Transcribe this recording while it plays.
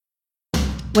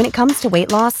When it comes to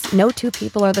weight loss, no two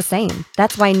people are the same.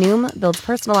 That's why Noom builds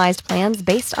personalized plans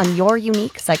based on your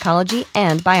unique psychology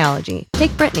and biology.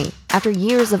 Take Brittany. After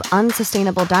years of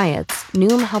unsustainable diets,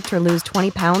 Noom helped her lose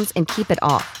 20 pounds and keep it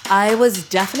off. I was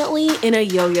definitely in a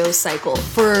yo-yo cycle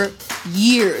for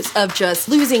years of just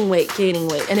losing weight, gaining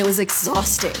weight, and it was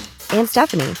exhausting. And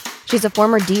Stephanie. She's a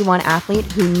former D1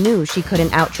 athlete who knew she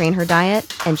couldn't outtrain her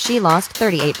diet, and she lost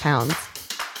 38 pounds.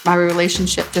 My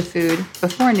relationship to food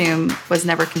before Noom was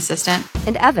never consistent.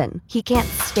 And Evan, he can't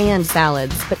stand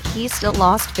salads, but he still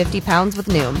lost 50 pounds with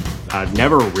Noom. I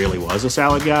never really was a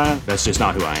salad guy. That's just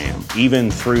not who I am. Even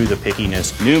through the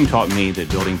pickiness, Noom taught me that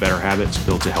building better habits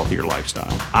builds a healthier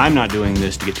lifestyle. I'm not doing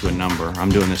this to get to a number. I'm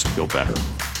doing this to feel better.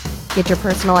 Get your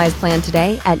personalized plan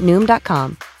today at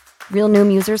Noom.com. Real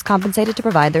Noom users compensated to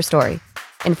provide their story.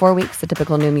 In 4 weeks, the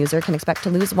typical Noom user can expect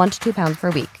to lose 1 to 2 pounds per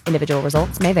week. Individual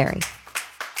results may vary.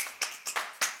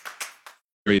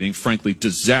 Frankly,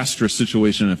 disastrous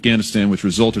situation in Afghanistan, which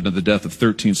resulted in the death of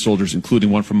 13 soldiers, including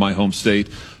one from my home state,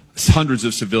 hundreds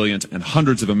of civilians, and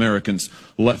hundreds of Americans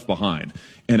left behind.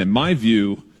 And in my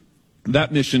view,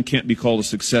 that mission can't be called a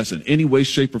success in any way,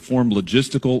 shape, or form,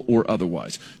 logistical or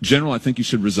otherwise. General, I think you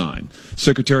should resign.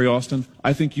 Secretary Austin,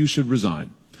 I think you should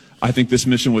resign. I think this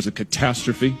mission was a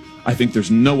catastrophe. I think there's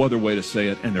no other way to say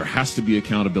it, and there has to be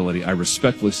accountability. I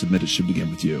respectfully submit it should begin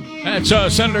with you. That's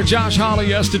Senator Josh Hawley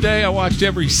yesterday. I watched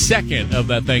every second of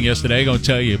that thing yesterday. I'm going to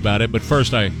tell you about it. But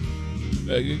first, I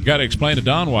got to explain to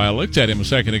Don why I looked at him a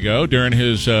second ago during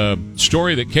his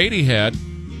story that Katie had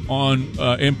on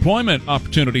employment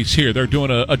opportunities here. They're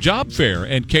doing a job fair,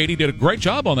 and Katie did a great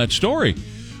job on that story.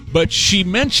 But she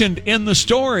mentioned in the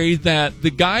story that the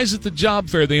guys at the job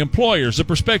fair, the employers, the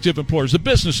prospective employers, the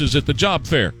businesses at the job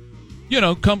fair,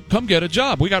 come get a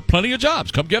job. We got plenty of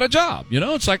jobs. Come get a job.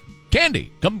 It's like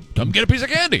candy. Come get a piece of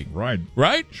candy. Right.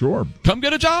 Right? Sure. Come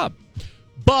get a job.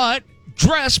 But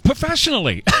dress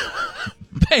professionally.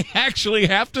 They actually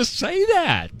have to say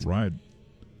that. Right.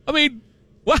 I mean,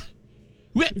 what?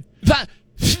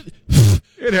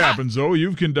 It happens, though.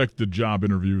 You've conducted job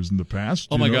interviews in the past.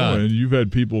 Oh, my God. And you've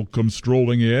had people come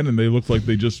strolling in, and they look like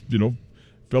they just,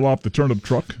 fell off the turnip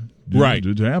truck. Right.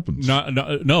 It happens.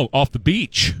 No, off the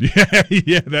beach.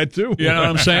 Yeah, that too. You know what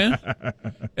I'm saying?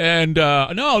 And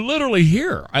no, literally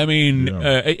here. I mean,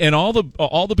 and all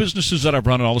the businesses that I've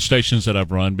run and all the stations that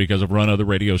I've run, because I've run other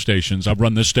radio stations. I've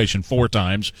run this station 4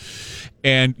 times.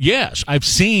 And yes, I've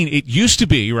seen, it used to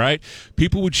be, right?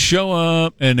 People would show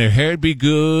up and their hair would be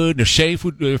good,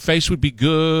 their face would be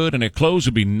good, and their clothes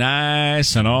would be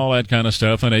nice and all that kind of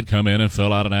stuff. And they'd come in and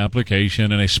fill out an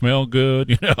application, and they smell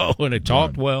good, and they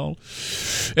talked well.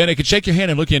 And they could shake your hand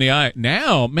and look you in the eye.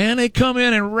 Now, man, they come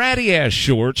in ratty-ass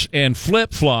shorts and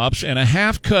flip-flops and a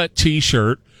half-cut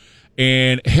T-shirt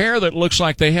and hair that looks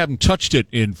like they haven't touched it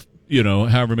in,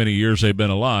 however many years they've been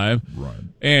alive. Right.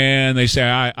 And they say,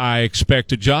 I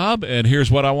expect a job, and here's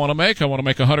what I want to make. I want to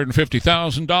make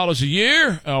 $150,000 a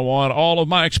year. I want all of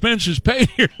my expenses paid.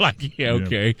 You're like, yeah,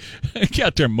 okay. Get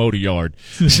out there and mow the yard.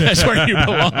 That's where you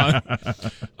belong.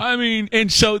 I mean,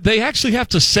 and so they actually have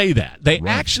to say that. They're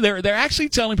actually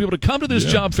telling people to come to this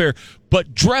job fair,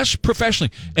 but dress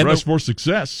professionally. And dress for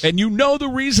success. And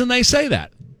the reason they say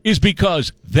that is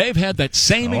because they've had that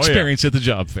same experience at the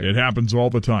job fair. It happens all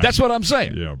the time. That's what I'm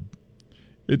saying. Yeah.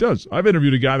 It does. I've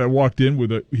interviewed a guy that walked in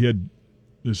he had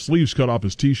his sleeves cut off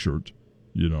his T-shirt,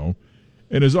 and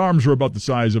his arms were about the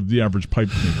size of the average pipe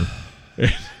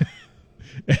cleaner,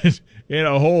 and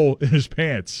a hole in his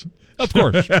pants. Of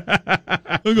course.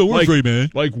 I go work for you, man.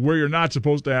 Like where you're not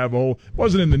supposed to have a hole. It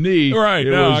wasn't in the knee. Right.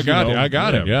 I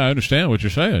got it. Yeah, I understand what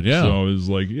you're saying. Yeah. So it was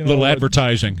like, little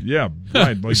advertising. Yeah,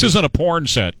 right. Like this isn't a porn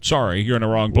set. Sorry, you're in the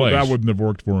wrong place. That wouldn't have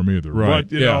worked for him either. Right.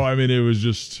 But, I mean, it was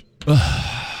just...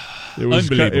 It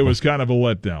was kind of a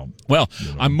letdown. Well,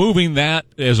 I'm moving that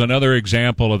as another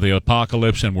example of the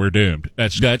apocalypse, and we're doomed.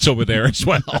 That's over there as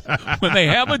well. When they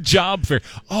have a job fair,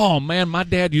 oh man, my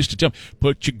dad used to tell me,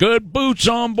 put your good boots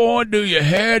on, boy, do your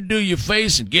hair, do your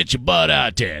face, and get your butt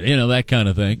out there. That kind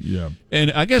of thing. Yeah. And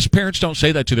I guess parents don't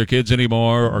say that to their kids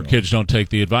anymore, or kids don't take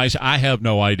the advice. I have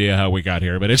no idea how we got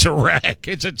here, but it's a wreck.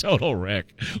 It's a total wreck.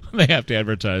 They have to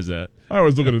advertise that. I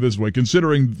always look at it this way.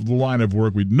 Considering the line of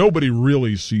work, nobody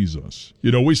really sees us.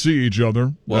 We see each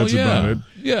other. Well, that's about it.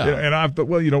 Yeah. And I thought,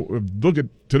 look at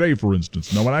today, for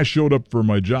instance. Now, when I showed up for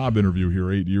my job interview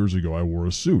here 8 years ago, I wore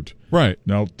a suit. Right.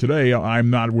 Now, today, I'm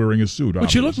not wearing a suit.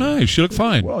 But you look nice. You look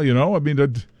fine. Well, I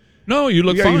mean, No, you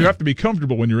look Yeah, fine. you have to be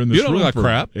comfortable when you're in this You don't room look like for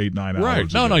crap. 8-9 hours. Right.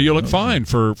 a No, day. you look fine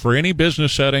for any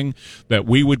business setting that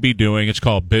we would be doing. It's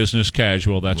called business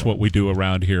casual. That's what we do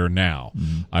around here now.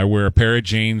 Mm-hmm. I wear a pair of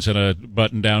jeans and a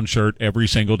button-down shirt every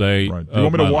single day. Right. Do you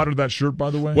want me to water that shirt, by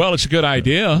the way? Well, it's a good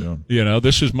idea. Yeah. You know,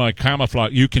 this is my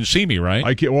camouflage. You can see me, right?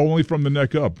 I can't. Well, only from the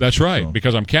neck up. That's right, So.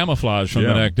 because I'm camouflaged from the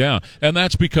Yeah. neck down. And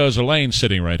that's because Elaine's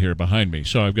sitting right here behind me.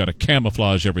 So I've got to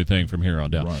camouflage everything from here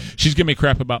on down. Right. She's giving me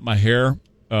crap about my hair.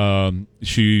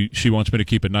 She wants me to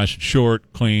keep it nice and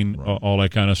short, clean, all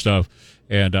that kind of stuff.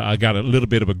 And I got a little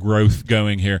bit of a growth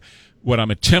going here. What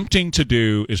I'm attempting to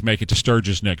do is make it to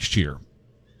Sturgis next year.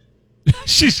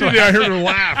 She's sitting there, I heard her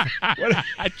laugh.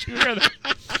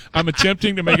 I'm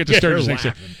attempting to make it to Sturgis next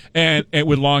year, and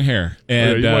with long hair.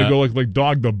 And you want to go like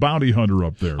Dog the Bounty Hunter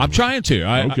up there. I'm trying to.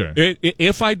 Okay.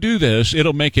 If I do this,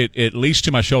 it'll make it at least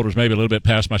to my shoulders, maybe a little bit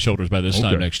past my shoulders by this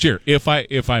time next year. If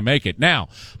I make it. Now,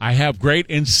 I have great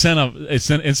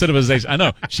incentivization. I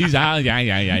know she's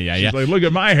yeah. She's like, look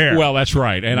at my hair. Well, that's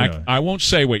right, and Yeah. I won't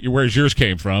say where's yours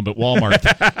came from, but Walmart,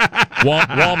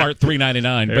 Walmart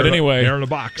 $3.99. But anyway, hair in a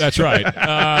box. That's right.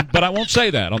 But I won't say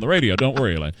that on the radio. Don't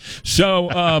worry, Elaine. So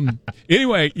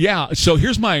anyway, yeah. So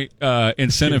here's my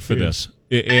incentive for this.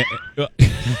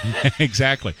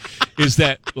 Exactly. Is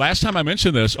that last time I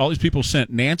mentioned this, all these people sent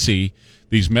Nancy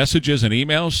these messages and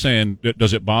emails saying,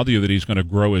 does it bother you that he's going to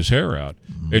grow his hair out?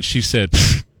 Mm-hmm. And she said,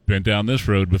 been down this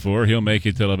road before. He'll make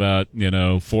it till about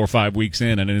 4 or 5 weeks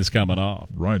in, and then it's coming off.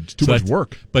 Right. It's too much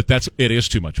work. But it is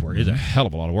too much work. It's a hell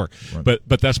of a lot of work. Right.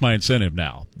 But that's my incentive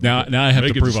now. Now I have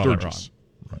Make to it prove all that Sturgis. wrong.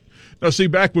 Right. Now, see,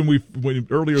 back when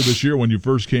earlier this year when you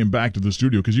first came back to the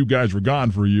studio, because you guys were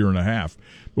gone for a year and a half,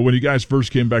 but when you guys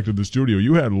first came back to the studio,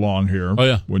 you had long hair. Oh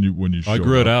yeah. When you I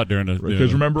grew it out during the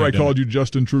because remember I called you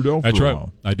Justin Trudeau. That's for a right.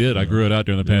 while. I did. I grew it out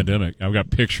during the pandemic. I've got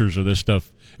pictures of this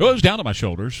stuff. It was down to my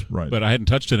shoulders, right? But I hadn't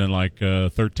touched it in like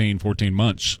 13, 14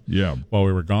 months. Yeah. While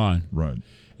we were gone. Right.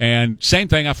 And same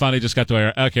thing. I finally just got to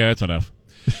where, okay, that's enough.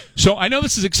 So I know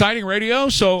this is exciting radio.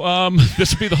 So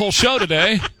this will be the whole show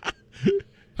today.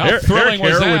 How thrilling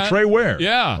was that? With Trey Ware.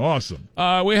 Yeah. Awesome.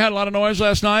 We had a lot of noise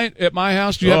last night at my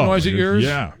house. Do you have noise at yours?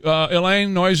 Yeah.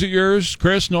 Elaine, noise at yours.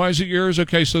 Chris, noise at yours.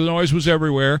 Okay, so the noise was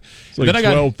everywhere. It's like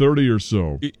 12:30 or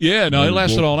so. Yeah, no, it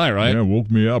lasted all night, right? Yeah, woke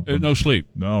me up. No sleep.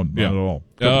 No, not at all.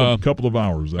 Couple of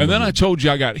hours. And then I told you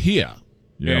I got here.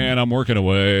 Yeah. And I'm working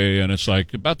away, and it's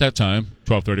like about that time,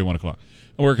 12:30, 1 o'clock.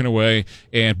 I'm working away,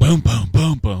 and boom, boom,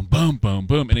 boom, boom, boom, boom,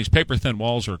 boom, and these paper-thin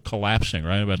walls are collapsing,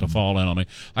 right, about to fall in on me.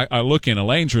 I look in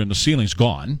Elaine's room, the ceiling's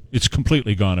gone. It's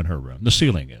completely gone in her room. The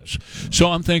ceiling is.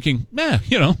 So I'm thinking,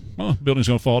 building's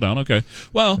going to fall down, okay.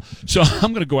 Well, so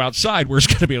I'm going to go outside where it's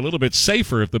going to be a little bit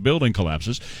safer if the building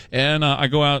collapses, and I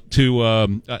go out to,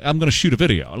 I'm going to shoot a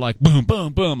video, like boom,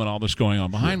 boom, boom, and all this going on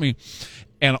behind me.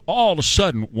 And all of a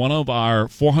sudden, one of our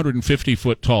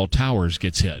 450-foot tall towers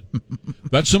gets hit.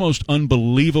 That's the most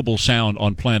unbelievable sound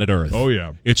on planet Earth. Oh,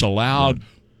 yeah. It's a loud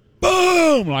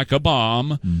boom, like a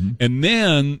bomb. Mm-hmm. And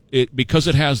then, because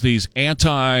it has these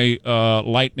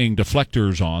anti-lightning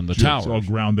deflectors on the tower. It's all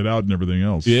grounded out and everything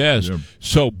else. Yes. Yeah.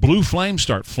 So blue flames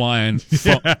start flying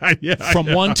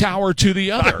from one tower to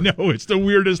the other. I know. It's the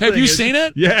weirdest thing. Have you seen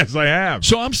it? Yes, I have.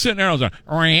 So I'm sitting there, I was like,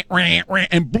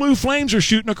 and blue flames are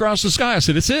shooting across the sky. I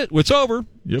said, it's over.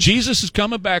 Yep. Jesus is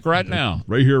coming back right now.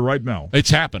 Right here, right now. It's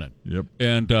happening. Yep.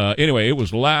 And anyway, it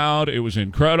was loud. It was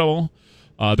incredible.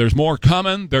 There's more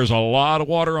coming. There's a lot of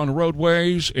water on the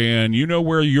roadways, and you know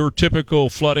where your typical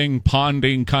flooding,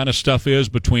 ponding kind of stuff is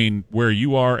between where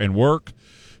you are and work.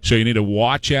 So you need to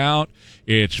watch out.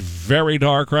 It's very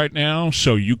dark right now,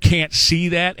 so you can't see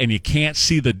that, and you can't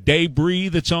see the debris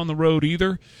that's on the road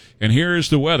either. And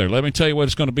here's the weather. Let me tell you what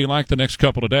it's going to be like the next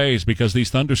couple of days, because these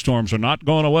thunderstorms are not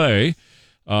going away.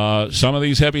 Some of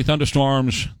these heavy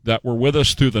thunderstorms that were with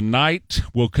us through the night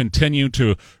will continue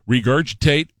to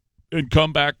regurgitate and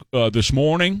come back this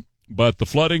morning, but the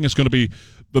flooding is going to be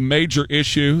the major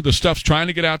issue. The stuff's trying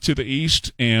to get out to the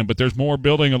east, but there's more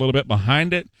building a little bit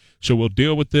behind it, so we'll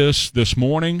deal with this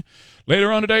morning. Later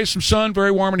on today, some sun,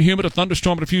 very warm and humid, a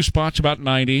thunderstorm at a few spots, about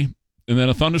 90, and then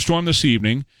a thunderstorm this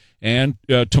evening, and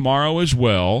tomorrow as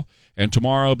well, and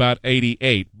tomorrow about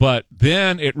 88. But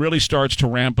then it really starts to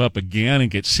ramp up again and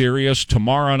get serious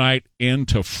tomorrow night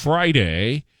into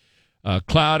Friday.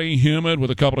 Cloudy, humid with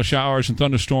a couple of showers and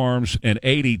thunderstorms, and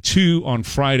 82 on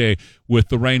Friday with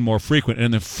the rain more frequent.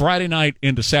 And then Friday night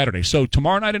into Saturday. So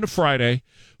tomorrow night into Friday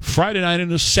night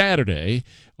into Saturday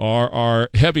are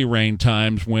heavy rain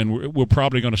times when we're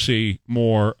probably going to see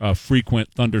more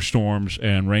frequent thunderstorms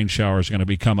and rain showers going to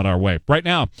be coming our way. Right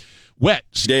now, Wet.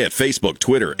 Today at Facebook,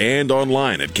 Twitter, and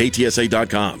online at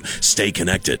KTSA.com. Stay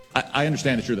connected. I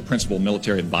understand that you're the principal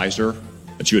military advisor,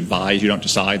 that you advise, you don't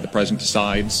decide, the president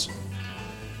decides.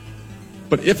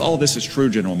 But if all this is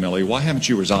true, General Milley, why haven't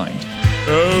you resigned?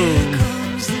 Oh.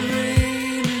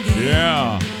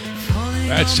 Yeah.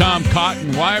 That's Tom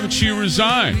Cotton. Why haven't you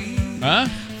resigned? Huh?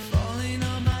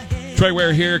 Trey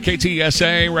Ware here,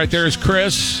 KTSA. Right there is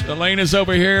Chris. Elena's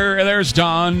over here. And there's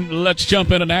Don. Let's jump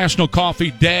into National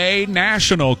Coffee Day.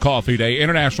 National Coffee Day.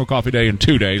 International Coffee Day in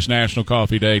 2 days. National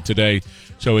Coffee Day today.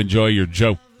 So enjoy your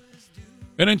Joe.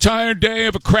 An entire day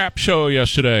of a crap show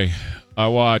yesterday. I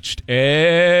watched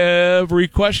every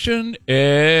question, every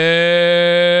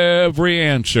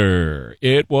answer.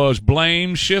 It was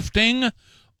blame shifting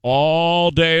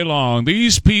all day long.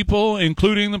 These people,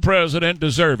 including the president,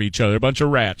 deserve each other. A bunch of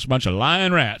rats, a bunch of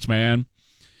lying rats, man.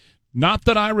 Not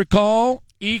that I recall.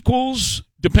 Equals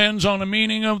depends on the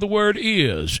meaning of the word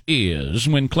is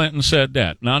when Clinton said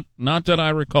that. Not that I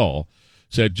recall,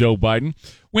 said Joe Biden.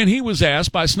 When he was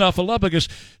asked by Snuffleupagus,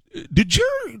 did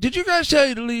you guys tell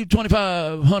you to leave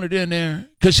 2,500 in there?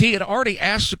 Because he had already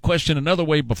asked the question another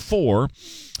way before,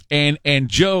 and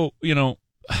Joe,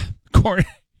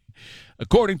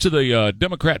 according to the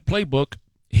Democrat playbook,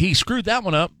 he screwed that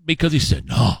one up because he said,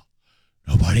 no,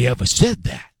 nobody ever said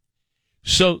that.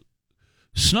 So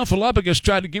Snuffleupagus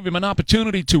tried to give him an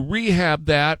opportunity to rehab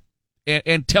that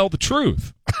and tell the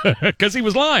truth because he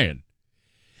was lying.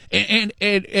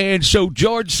 And so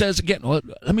George says again, well,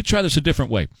 let me try this a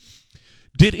different way.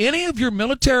 Did any of your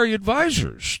military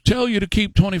advisors tell you to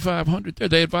keep 2,500 there?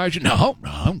 They advised you? No,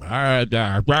 not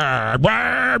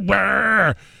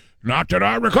that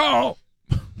I recall.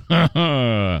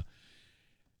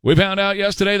 We found out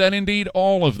yesterday that indeed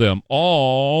all of them,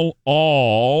 all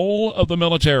of the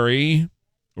military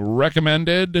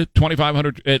recommended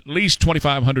 2,500, at least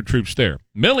 2,500 troops there.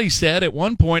 Milley said at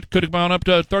one point could have gone up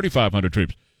to 3,500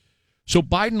 troops. So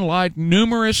Biden lied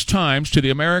numerous times to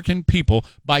the American people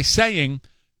by saying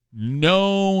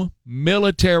no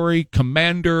military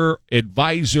commander,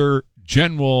 advisor,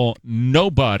 general,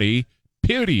 nobody,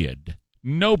 period.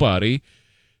 Nobody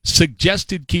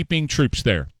suggested keeping troops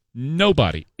there.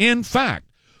 Nobody. In fact,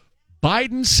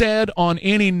 Biden said on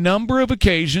any number of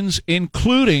occasions,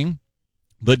 including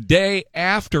the day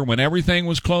after when everything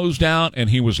was closed out and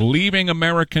he was leaving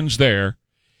Americans there,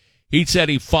 he said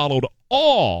he followed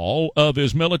all of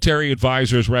his military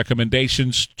advisors'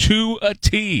 recommendations to a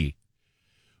T.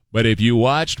 But if you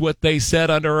watched what they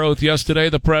said under oath yesterday,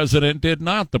 the president did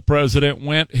not. The president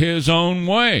went his own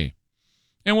way.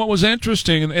 And what was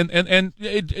interesting, and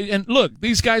look,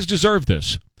 these guys deserve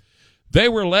this. They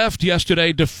were left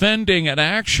yesterday defending an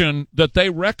action that they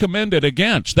recommended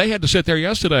against. They had to sit there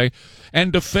yesterday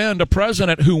and defend a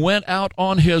president who went out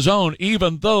on his own,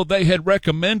 even though they had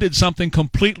recommended something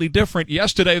completely different.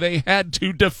 Yesterday, they had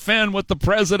to defend what the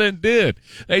president did.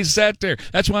 They sat there.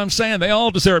 That's why I'm saying they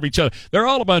all deserve each other. They're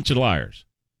all a bunch of liars.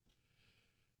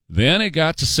 Then it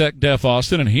got to SecDef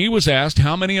Austin, and he was asked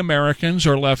how many Americans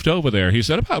are left over there. He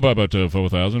said about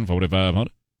 4,000,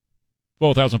 4,500.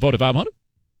 4,000, 4,500.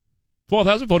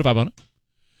 4,000, 4,500.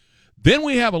 Then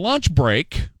we have a lunch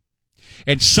break,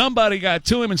 and somebody got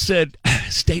to him and said,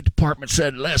 State Department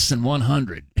said less than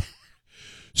 100.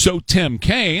 So Tim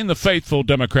Kaine, the faithful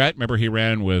Democrat, remember he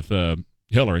ran with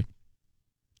Hillary,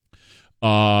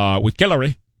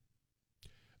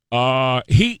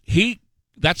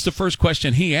 that's the first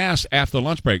question he asked after the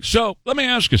lunch break. So let me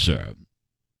ask you, sir,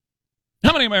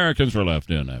 how many Americans were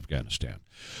left in Afghanistan?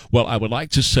 Well, I would like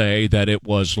to say that it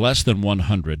was less than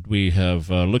 100. We have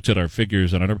looked at our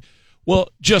figures. Well,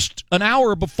 just an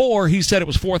hour before, he said it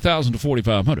was 4,000 to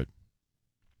 4,500.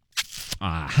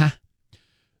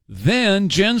 Then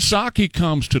Jen Psaki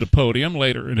comes to the podium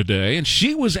later in the day, and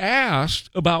she was asked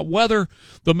about whether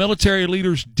the military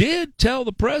leaders did tell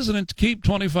the president to keep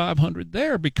 2,500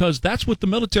 there, because that's what the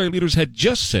military leaders had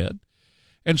just said.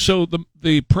 And so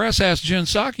the press asked Jen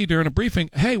Psaki during a briefing,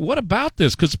 hey, what about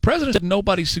this? Because the president said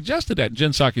nobody suggested that. And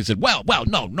Jen Psaki said, well,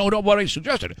 no, nobody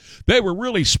suggested it. They were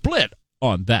really split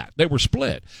on that. They were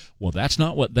split. Well, that's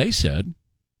not what they said.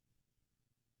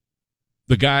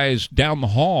 The guys down the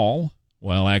hall,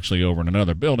 well, actually over in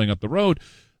another building up the road,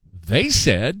 they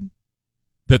said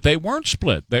that they weren't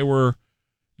split. They were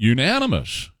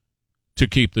unanimous to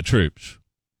keep the troops.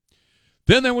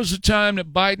 Then there was a time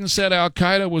that Biden said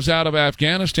al-Qaeda was out of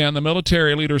Afghanistan. The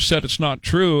military leaders said it's not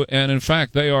true, and in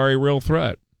fact, they are a real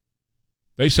threat.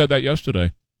 They said that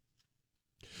yesterday.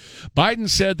 Biden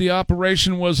said the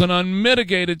operation was an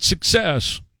unmitigated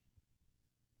success.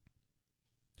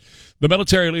 The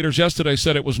military leaders yesterday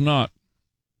said it was not.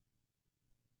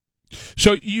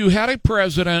 So you had a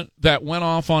president that went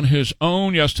off on his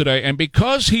own yesterday, and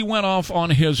because he went off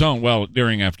on his own, well,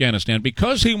 during Afghanistan,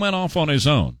 because he went off on his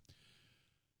own,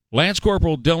 Lance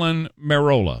Corporal Dylan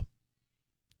Merola,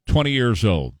 20 years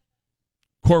old,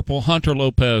 Corporal Hunter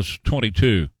Lopez,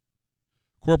 22,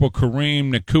 Corporal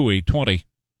Kareem Nakui, 20,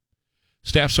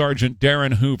 Staff Sergeant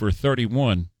Darren Hoover,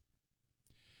 31,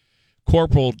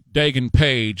 Corporal Dagan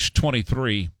Page,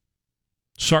 23,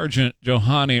 Sergeant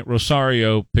Johanny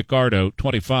Rosario Picardo,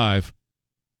 25,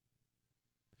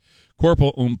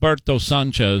 Corporal Humberto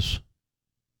Sanchez,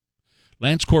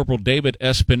 Lance Corporal David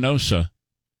Espinosa,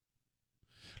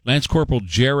 Lance Corporal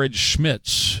Jared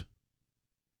Schmitz,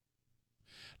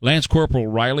 Lance Corporal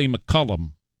Riley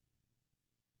McCullum,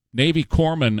 Navy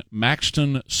Corpsman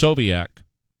Maxton Soviak,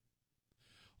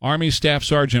 Army Staff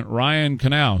Sergeant Ryan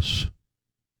Knaus,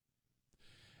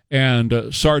 and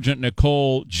Sergeant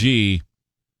Nicole G.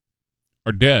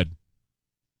 are dead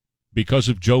because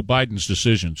of Joe Biden's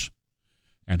decisions.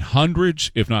 And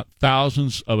hundreds, if not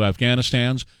thousands, of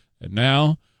Afghans, and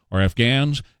now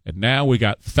we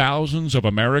got thousands of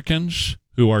Americans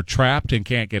who are trapped and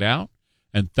can't get out,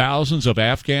 and thousands of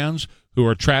Afghans who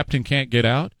are trapped and can't get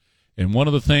out. And one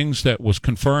of the things that was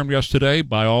confirmed yesterday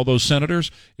by all those senators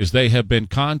is they have been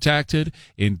contacted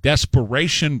in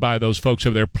desperation by those folks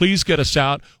over there. Please get us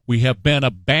out. We have been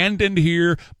abandoned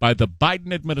here by the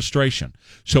Biden administration.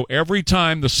 So every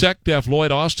time the SecDef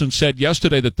Lloyd Austin said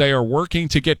yesterday that they are working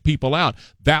to get people out,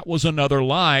 that was another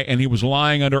lie, and he was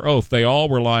lying under oath. They all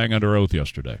were lying under oath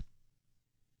yesterday.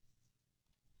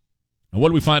 And what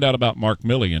did we find out about Mark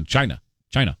Milley in China?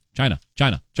 China.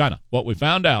 What we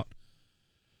found out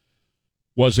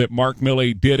was that Mark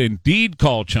Milley did indeed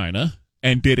call China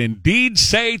and did indeed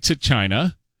say to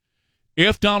China,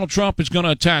 if Donald Trump is going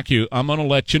to attack you, I'm going to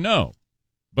let you know.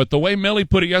 But the way Milley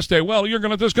put it yesterday, well,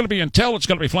 there's going to be intel, it's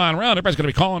going to be flying around, everybody's going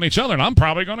to be calling each other, and I'm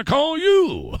probably going to call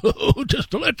you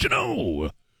just to let you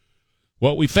know.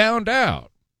 What we found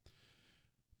out,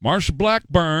 Marsha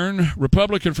Blackburn,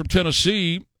 Republican from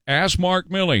Tennessee, asked Mark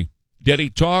Milley, did he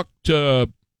talk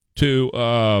to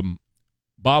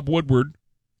Bob Woodward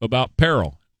about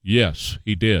peril? Yes,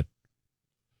 he did.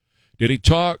 Did he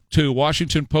talk to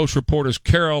Washington Post reporters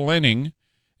Carol Leonnig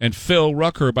and Phil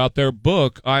Rucker about their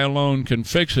book, I Alone Can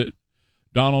Fix It,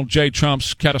 Donald J.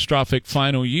 Trump's Catastrophic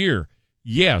Final Year?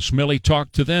 Yes, Milley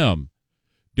talked to them.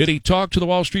 Did he talk to the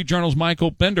Wall Street Journal's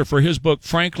Michael Bender for his book,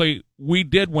 Frankly, We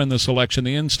Did Win This Election,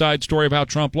 The Inside Story of How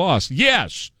Trump Lost?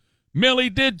 Yes,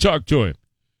 Milley did talk to him.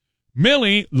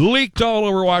 Milley leaked all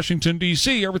over Washington,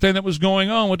 D.C., everything that was going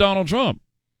on with Donald Trump.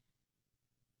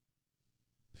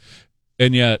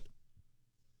 And yet,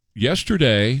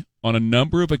 yesterday, on a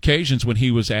number of occasions when he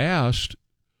was asked,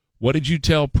 what did you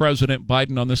tell President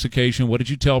Biden on this occasion? What did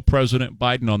you tell President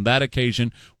Biden on that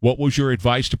occasion? What was your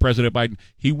advice to President Biden?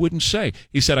 He wouldn't say.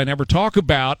 He said, I never talk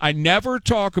about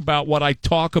what I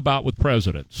talk about with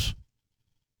presidents.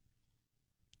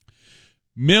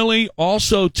 Milley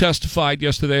also testified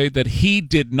yesterday that he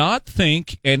did not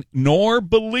think and nor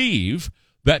believe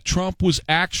that Trump was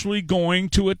actually going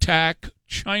to attack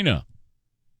China.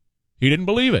 He didn't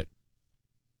believe it.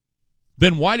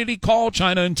 Then why did he call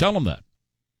China and tell them that?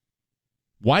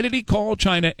 Why did he call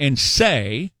China and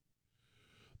say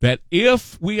that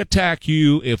if we attack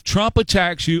you, if Trump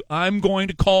attacks you, I'm going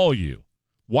to call you?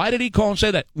 Why did he call and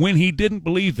say that when he didn't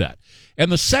believe that?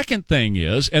 And the second thing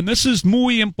is, and this is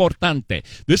muy importante,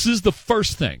 this is the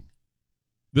first thing.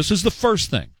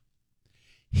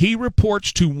 He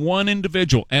reports to one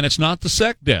individual, and it's not the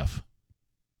SecDef.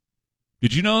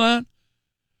 Did you know that?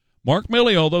 Mark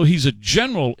Milley, although he's a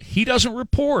general, he doesn't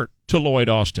report to Lloyd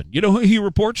Austin. You know who he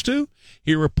reports to?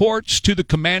 He reports to the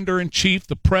Commander-in-Chief,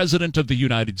 the President of the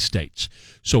United States.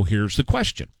 So here's the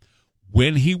question.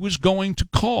 When he was going to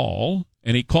call,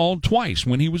 and he called twice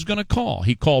when he was going to call.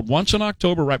 He called once in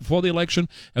October right before the election,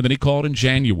 and then he called in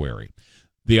January.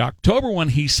 The October one,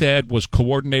 he said, was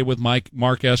coordinated with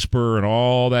Mark Esper and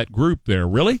all that group there.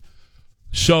 Really?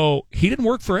 So he didn't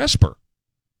work for Esper.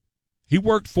 He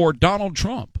worked for Donald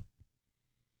Trump.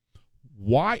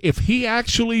 Why, if he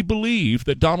actually believed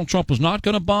that Donald Trump was not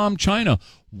going to bomb China,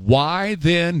 why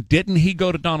then didn't he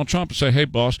go to Donald Trump and say, hey,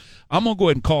 boss, I'm going to go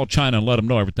ahead and call China and let them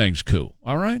know everything's cool,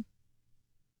 all right?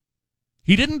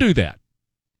 He didn't do that.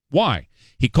 Why?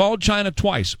 He called China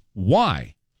twice.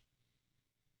 Why?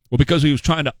 Well, because he was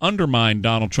trying to undermine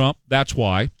Donald Trump, that's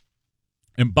why.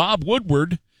 And Bob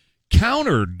Woodward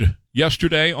countered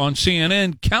yesterday on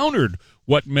CNN, countered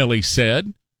what Milley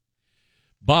said.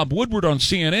 Bob Woodward on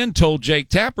CNN told Jake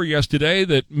Tapper yesterday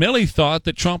that Milley thought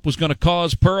that Trump was going to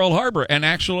cause Pearl Harbor and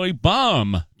actually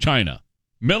bomb China.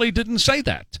 Milley didn't say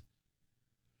that.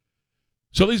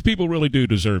 So these people really do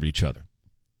deserve each other.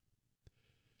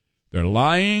 They're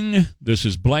lying. This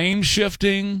is blame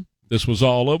shifting. This was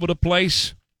all over the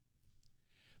place.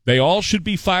 They all should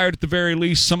be fired at the very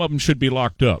least. Some of them should be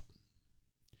locked up.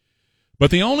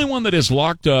 But the only one that is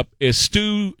locked up is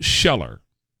Stu Scheller.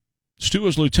 Stu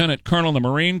is Lieutenant Colonel in the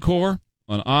Marine Corps,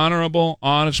 an honorable,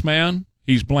 honest man.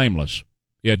 He's blameless.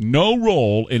 He had no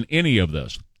role in any of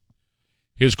this.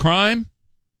 His crime?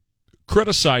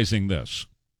 Criticizing this.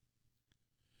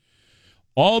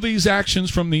 All these actions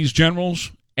from these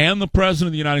generals and the President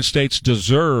of the United States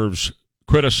deserves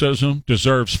criticism,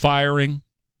 deserves firing,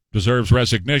 deserves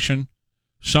resignation.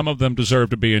 Some of them deserve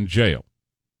to be in jail.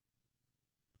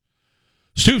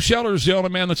 Stu Scheller is the only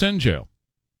man that's in jail.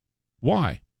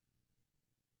 Why?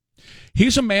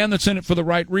 He's a man that's in it for the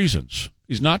right reasons.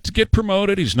 He's not to get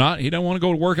promoted. He don't want to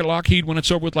go to work at Lockheed when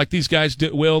it's over with like these guys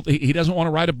will. He doesn't want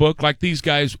to write a book like these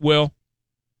guys will.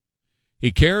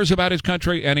 He cares about his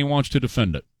country, and he wants to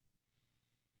defend it.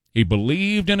 He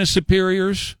believed in his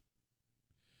superiors,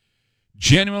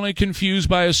 genuinely confused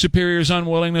by his superiors'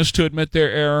 unwillingness to admit their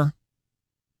error.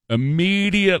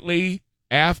 Immediately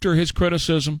after his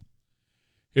criticism,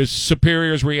 his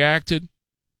superiors reacted.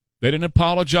 They didn't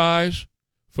apologize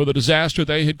for the disaster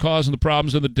they had caused and the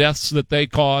problems and the deaths that they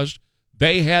caused.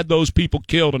 They had those people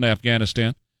killed in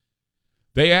Afghanistan.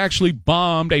 They actually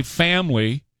bombed a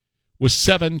family with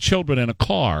 7 children in a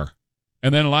car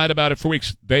and then lied about it for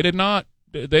weeks. They didn't,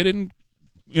 take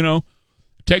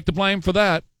the blame for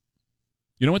that.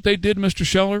 You know what they did, Mr.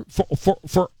 Scheller?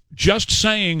 For just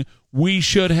saying we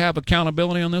should have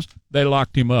accountability on this, they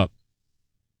locked him up.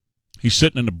 He's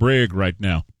sitting in the brig right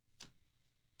now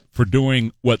for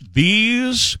doing what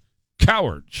these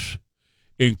cowards,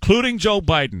 including Joe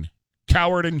Biden,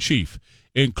 coward in chief,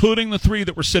 including the 3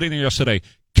 that were sitting there yesterday,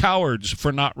 cowards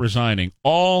for not resigning.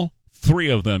 All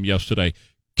 3 of them yesterday,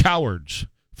 cowards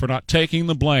for not taking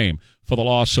the blame for the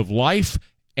loss of life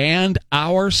and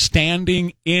our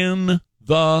standing in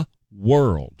the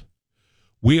world.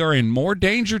 We are in more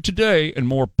danger today and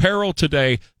more peril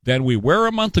today than we were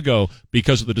a month ago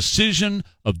because of the decision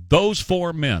of those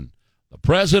 4 men, the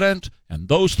president and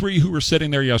those 3 who were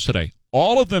sitting there yesterday.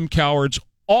 All of them cowards.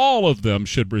 All of them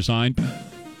should resign.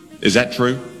 Is that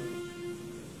true?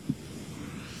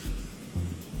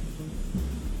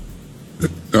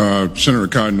 Senator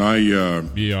Cotton,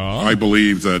 I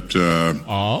believe that,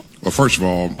 well, first of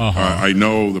all, I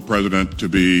know the president to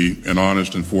be an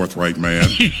honest and forthright man.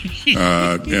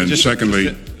 And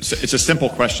secondly... It's a simple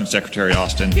question, Secretary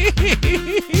Austin.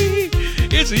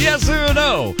 It's a yes or a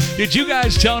no. Did you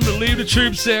guys tell him to leave the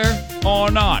troops there or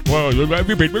not? Well,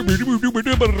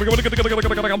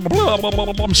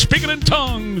 I'm speaking in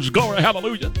tongues. Glory,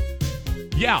 hallelujah.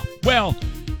 Yeah, well,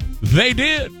 they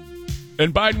did.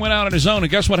 And Biden went out on his own,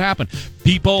 and guess what happened?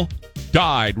 People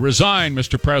died. Resign,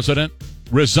 Mr. President.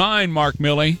 Resign, Mark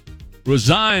Milley.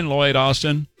 Resign, Lloyd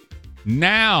Austin.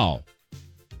 Now,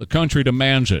 the country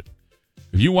demands it.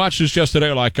 If you watched this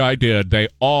yesterday like I did, they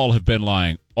all have been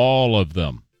lying. All of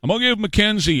them. I'm going to give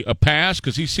McKenzie a pass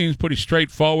because he seems pretty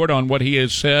straightforward on what he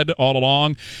has said all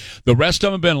along. The rest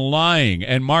of them have been lying.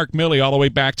 And Mark Milley all the way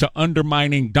back to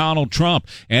undermining Donald Trump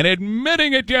and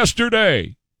admitting it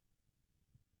yesterday.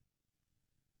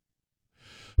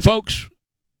 Folks,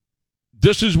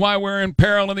 this is why we're in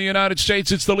peril in the United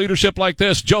States. It's the leadership like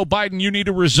this. Joe Biden, you need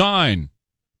to resign.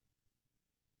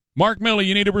 Mark Milley,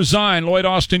 you need to resign. Lloyd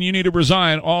Austin, you need to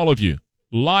resign. All of you.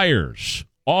 Liars.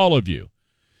 All of you.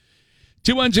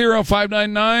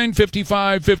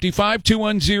 210-599-5555.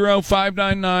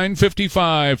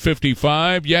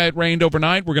 210-599-5555. Yeah, it rained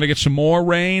overnight. We're going to get some more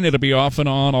rain. It'll be off and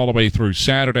on all the way through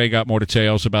Saturday. Got more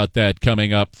details about that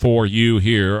coming up for you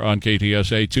here on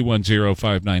KTSA.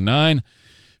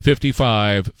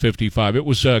 210-599-5555. It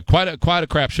was quite a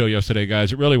crap show yesterday,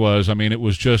 guys. It really was. I mean, it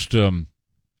was just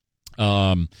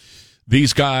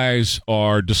these guys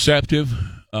are deceptive.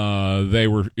 They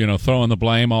were, throwing the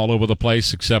blame all over the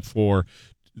place except for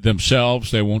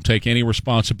themselves. They won't take any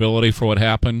responsibility for what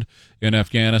happened in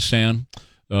Afghanistan.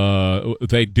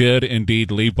 They did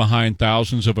indeed leave behind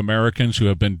thousands of Americans who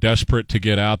have been desperate to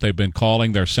get out. They've been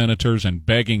calling their senators and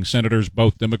begging senators,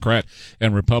 both Democrat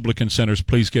and Republican senators,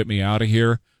 please get me out of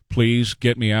here. Please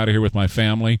get me out of here with my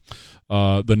family.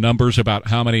 The numbers about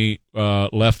how many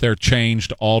left there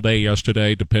changed all day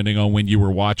yesterday, depending on when you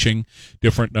were watching.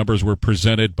 Different numbers were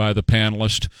presented by the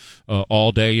panelists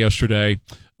all day yesterday.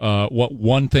 What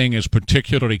one thing is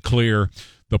particularly clear,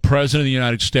 The President of the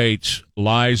United States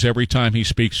lies every time he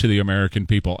speaks to the American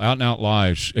people. Out and out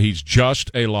lies. He's just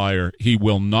a liar. He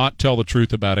will not tell the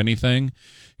truth about anything.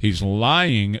 He's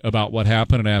lying about what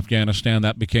happened in Afghanistan.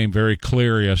 That became very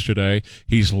clear yesterday.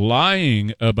 He's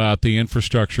lying about the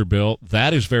infrastructure bill.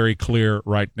 That is very clear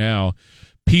right now.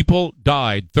 People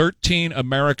died. 13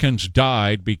 Americans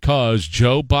died because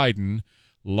Joe Biden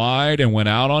lied and went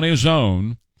out on his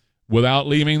own without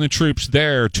leaving the troops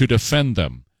there to defend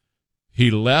them. He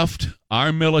left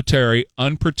our military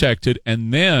unprotected,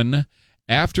 and then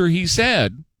after he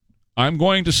said, I'm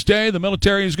going to stay, the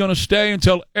military is going to stay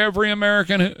until every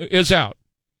American is out.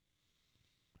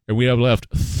 And we have left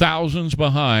thousands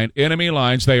behind enemy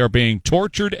lines. They are being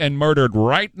tortured and murdered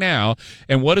right now.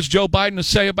 And what does Joe Biden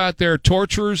say about their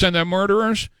torturers and their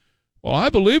murderers? Well, I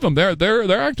believe them.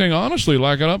 They're acting honestly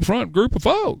like an upfront group of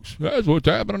folks. That's what's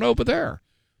happening over there.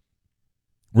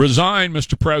 Resign,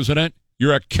 Mr. President.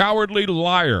 You're a cowardly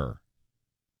liar.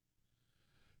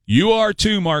 You are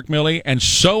too, Mark Milley, and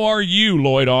so are you,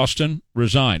 Lloyd Austin.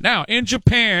 Resign. Now, in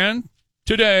Japan,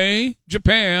 today,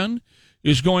 Japan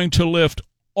is going to lift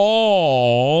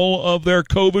all of their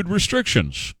COVID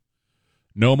restrictions.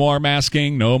 No more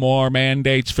masking, no more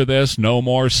mandates for this, no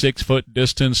more 6-foot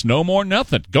distance, no more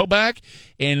nothing. Go back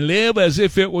and live as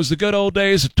if it was the good old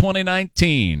days of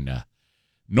 2019.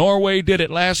 Norway did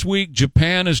it last week.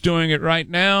 Japan is doing it right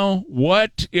now.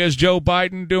 What is Joe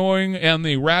Biden doing and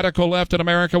the radical left in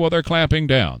America? Well, they're clamping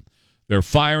down. They're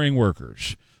firing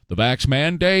workers. The vax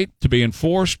mandate to be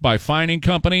enforced by fining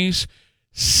companies,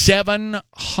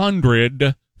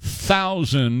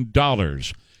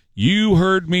 $700,000. You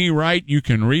heard me right. You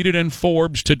can read it in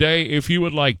Forbes today if you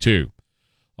would like to.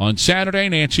 On Saturday,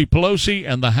 Nancy Pelosi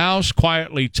and the House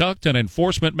quietly tucked an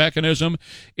enforcement mechanism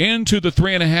into the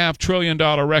 $3.5 trillion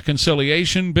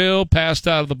reconciliation bill passed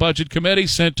out of the Budget Committee,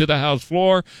 sent to the House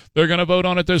floor. They're going to vote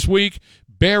on it this week.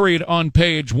 Buried on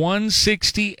page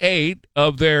 168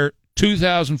 of their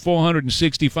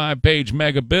 2,465-page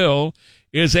mega bill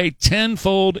is a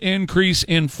tenfold increase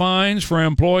in fines for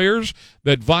employers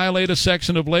that violate a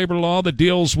section of labor law that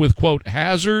deals with, quote,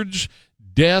 hazards,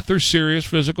 death, or serious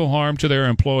physical harm to their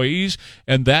employees,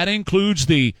 and that includes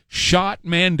the shot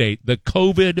mandate, the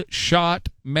COVID shot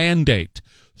mandate.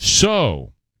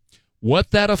 So,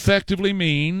 what that effectively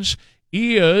means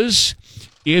is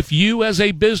if you as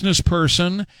a business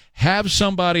person have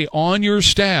somebody on your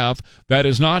staff that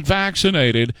is not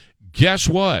vaccinated, guess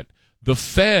what? The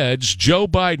feds, Joe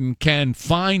Biden, can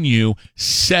fine you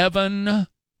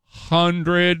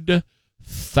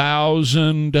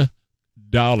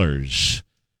 $700,000.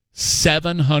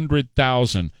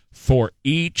 $700,000 for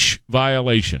each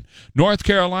violation. North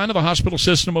Carolina, the hospital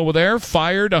system over there,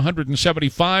 fired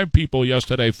 175 people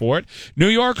yesterday for it. New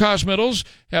York hospitals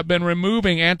have been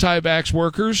removing anti-vax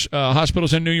workers.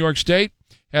 Hospitals in New York State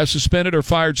have suspended or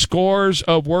fired scores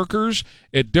of workers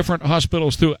at different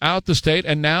hospitals throughout the state,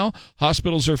 and now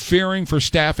hospitals are fearing for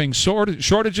staffing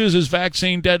shortages as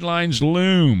vaccine deadlines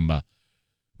loom.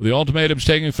 The ultimatums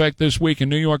taking effect this week in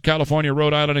New York, California,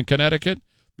 Rhode Island, and Connecticut.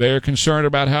 They're concerned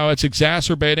about how it's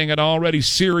exacerbating an already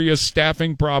serious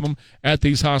staffing problem at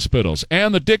these hospitals.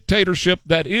 And the dictatorship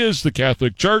that is the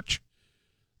Catholic Church.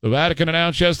 The Vatican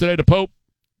announced yesterday to Pope,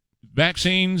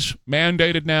 vaccines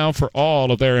mandated now for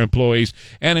all of their employees.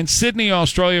 And in Sydney,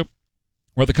 Australia,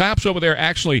 where the cops over there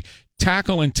actually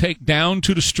tackle and take down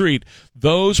to the street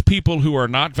those people who are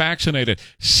not vaccinated,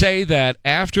 say that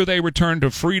after they return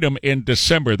to freedom in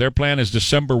December, their plan is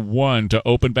December 1 to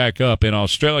open back up in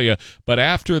Australia. But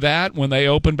after that, when they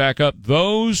open back up,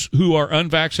 those who are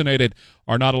unvaccinated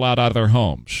are not allowed out of their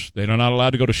homes. They're not allowed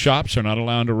to go to shops. They're not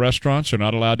allowed to restaurants. They're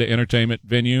not allowed to entertainment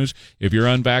venues. If you're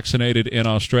unvaccinated in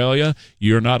Australia,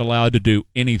 you're not allowed to do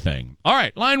anything. All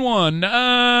right, line one.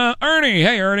 Ernie.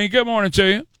 Hey, Ernie. Good morning to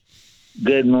you.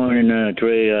 Good morning,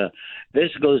 Trey. This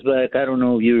goes back, I don't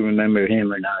know if you remember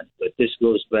him or not, but this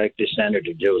goes back to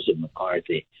Senator Joseph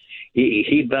McCarthy.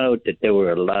 He vowed that there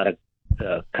were a lot of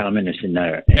communists in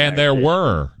there. And there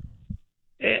were.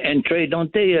 And Trey,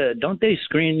 don't they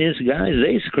screen these guys?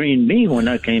 They screened me when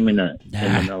I came in the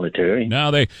military.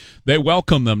 No, they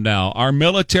welcome them now. Our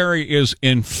military is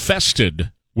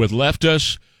infested with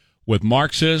leftists, with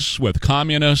Marxists, with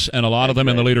communists, and a lot of them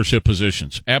in the leadership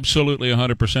positions. Absolutely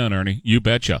 100%, Ernie. You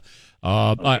betcha.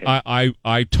 Okay.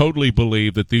 I totally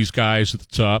believe that these guys at the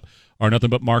top are nothing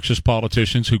but Marxist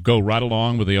politicians who go right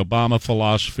along with the Obama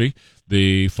philosophy,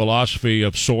 the philosophy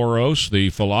of Soros, the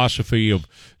philosophy of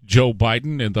Joe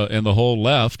Biden and the whole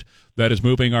left. that is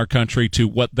moving our country to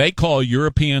what they call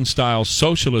European-style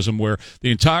socialism, where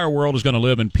the entire world is going to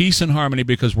live in peace and harmony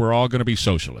because we're all going to be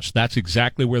socialists. That's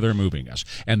exactly where they're moving us.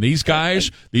 And these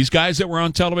guys that were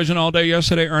on television all day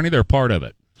yesterday, Ernie, they're part of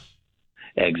it.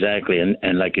 Exactly.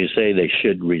 And like you say, they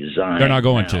should resign. They're not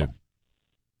going to.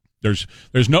 There's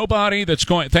nobody that's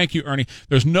going. Thank you, Ernie.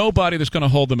 There's nobody that's going to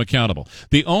hold them accountable.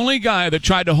 The only guy that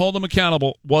tried to hold them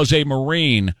accountable was a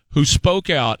Marine who spoke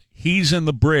out. He's in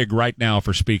the brig right now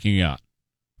for speaking out,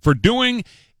 for doing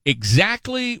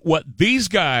exactly what these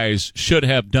guys should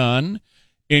have done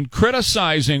in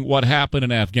criticizing what happened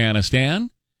in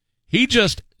Afghanistan. He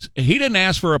didn't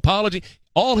ask for apology.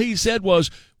 All he said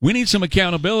was, we need some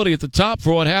accountability at the top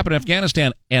for what happened in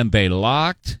Afghanistan, and they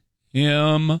locked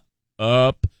him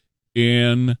up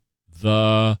in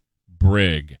the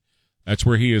brig. That's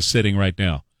where he is sitting right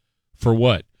now. For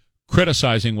what?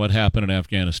 Criticizing what happened in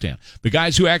Afghanistan. The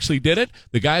guys who actually did it,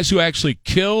 the guys who actually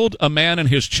killed a man and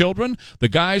his children, the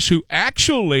guys who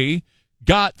actually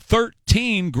got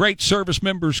 13 great service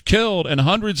members killed and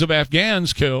hundreds of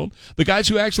Afghans killed, the guys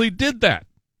who actually did that,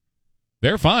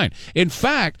 they're fine. In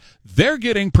fact, they're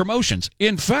getting promotions.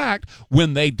 In fact,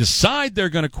 when they decide they're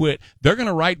going to quit, they're going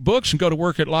to write books and go to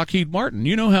work at Lockheed Martin.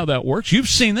 You know how that works. You've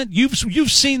seen it.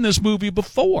 You've seen this movie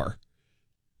before.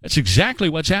 That's exactly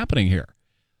what's happening here.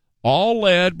 All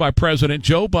led by President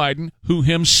Joe Biden, who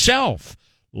himself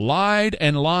lied,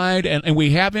 and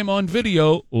we have him on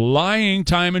video lying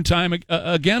time and time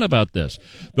again about this.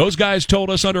 Those guys told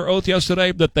us under oath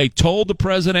yesterday that they told the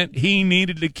president he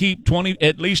needed to keep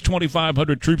at least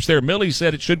 2,500 troops there. Milley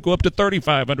said it should go up to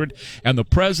 3,500, and the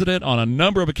president on a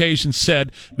number of occasions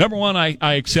said, number one, I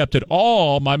accepted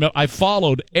I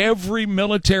followed every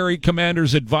military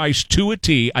commander's advice to a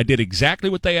T. I did exactly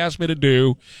what they asked me to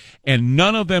do, and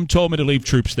none of them told me to leave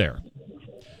troops there.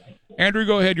 Andrew,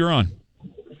 go ahead. You're on.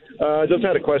 I just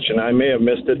had a question. I may have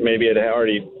missed it. Maybe it had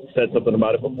already said something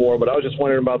about it before, but I was just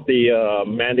wondering about the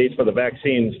mandates for the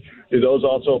vaccines. Do those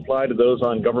also apply to those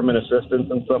on government assistance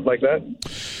and stuff like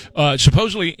that?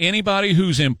 Supposedly anybody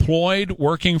who's employed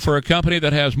working for a company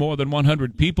that has more than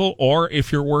 100 people, or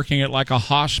if you're working at like a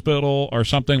hospital or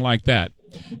something like that.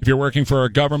 If you're working for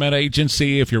a government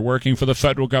agency, if you're working for the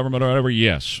federal government or whatever,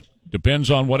 yes. Depends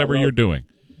on whatever you're doing.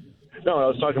 No, I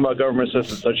was talking about government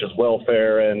assistance such as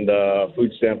welfare and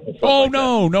food stamps and stuff like that.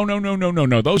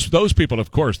 No. Those people,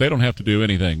 of course, they don't have to do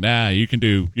anything. Nah, you can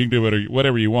do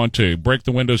whatever you want to. Break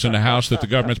the windows in the house that the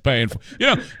government's paying for.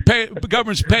 The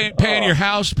government's paying your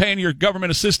house, paying your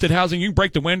government-assisted housing. You can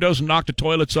break the windows and knock the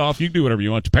toilets off. You can do whatever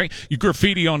you want to. Pay you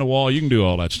graffiti on the wall. You can do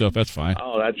all that stuff. That's fine.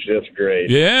 Oh, that's just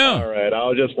great. Yeah. All right. I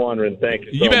was just wondering. Thank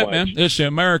you so much. You bet, man. It's the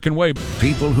American way.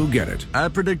 People who get it. I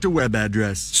predict a web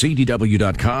address.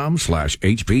 CDW.com/HPE.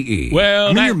 Well,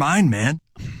 I'm in your mind, man.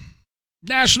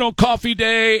 National Coffee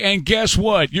Day, and guess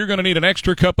what? You're going to need an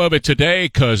extra cup of it today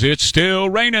because it's still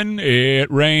raining. It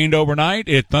rained overnight.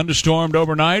 It thunderstormed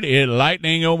overnight. It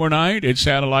lightning overnight. It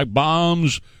sounded like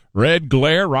bombs. Red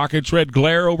glare, rockets, red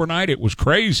glare overnight. It was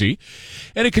crazy.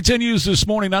 And it continues this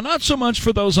morning. Now, not so much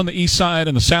for those on the east side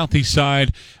and the southeast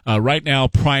side. Right now,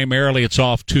 primarily, it's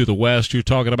off to the west. You're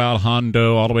talking about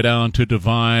Hondo, all the way down to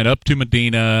Devine, up to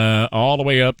Medina, all the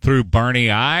way up through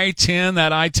Bernie. I-10,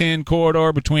 that I-10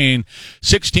 corridor between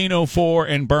 1604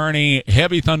 and Bernie.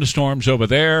 Heavy thunderstorms over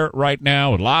there right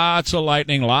now. Lots of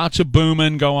lightning, lots of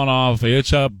booming going off.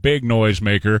 It's a big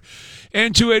noisemaker.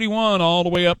 And 281 all the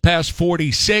way up past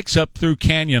 46, up through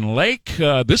Canyon Lake.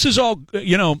 This is all,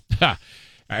 I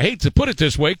hate to put it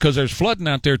this way because there's flooding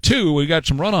out there too. We got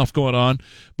some runoff going on,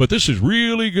 but this is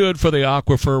really good for the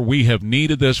aquifer. We have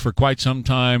needed this for quite some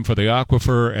time for the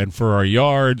aquifer and for our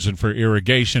yards and for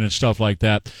irrigation and stuff like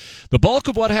that. The bulk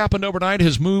of what happened overnight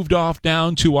has moved off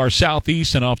down to our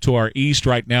southeast and off to our east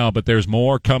right now, but there's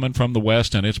more coming from the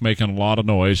west, and it's making a lot of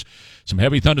noise. Some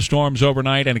heavy thunderstorms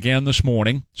overnight and again this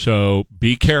morning, so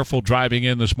be careful driving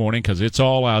in this morning because it's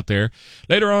all out there.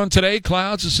 Later on today,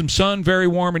 clouds and some sun, very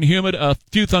warm and humid. A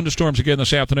few thunderstorms again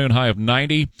this afternoon, high of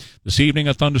 90. This evening,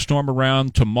 a thunderstorm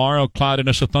around. Tomorrow,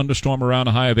 cloudiness, a thunderstorm around,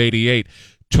 a high of 88.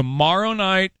 Tomorrow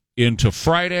night into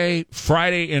Friday,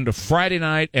 Friday into Friday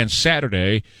night, and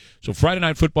Saturday. So Friday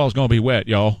night football is going to be wet,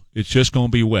 y'all. It's just going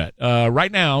to be wet.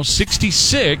 Right now,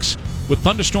 66 with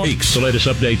thunderstorms. The latest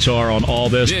updates are on all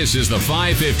this. This is the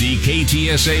 550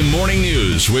 KTSA Morning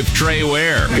News with Trey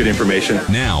Ware. Good information.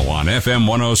 Now on FM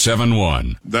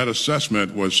 107.1. That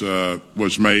assessment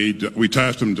was made. We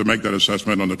tasked him to make that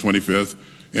assessment on the 25th,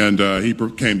 and he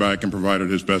came back and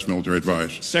provided his best military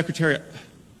advice. Secretary,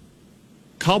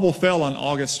 Kabul fell on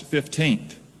August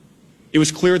 15th. It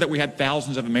was clear that we had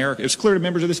thousands of Americans. It was clear to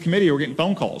members of this committee who were getting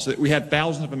phone calls that we had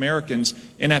thousands of Americans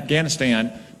in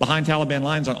Afghanistan behind Taliban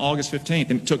lines on August 15th.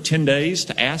 And it took 10 days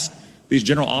to ask these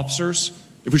general officers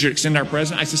if we should extend our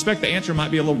presence. I suspect the answer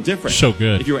might be a little different. So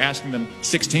good. If you were asking them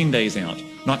 16 days out,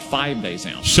 not 5 days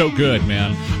out. So good,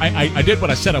 man. I did what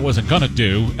I said I wasn't going to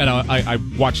do, and I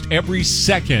watched every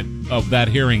second of that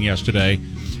hearing yesterday,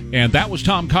 and that was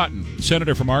Tom Cotton,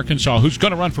 senator from Arkansas, who's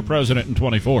going to run for president in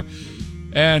 24.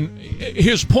 And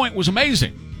his point was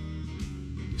amazing.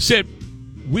 He said,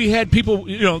 we had people,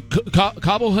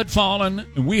 Kabul had fallen,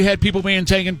 and we had people being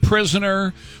taken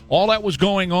prisoner. All that was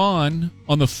going on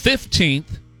the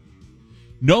 15th.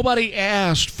 Nobody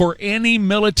asked for any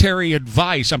military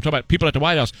advice. I'm talking about people at the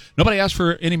White House. Nobody asked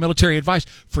for any military advice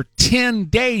for 10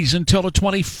 days until the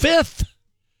 25th.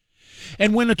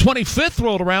 And when the 25th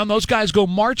rolled around, those guys go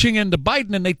marching into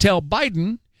Biden, and they tell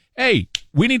Biden, hey,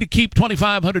 we need to keep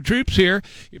 2,500 troops here.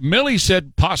 Milley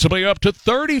said possibly up to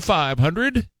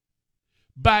 3,500.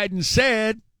 Biden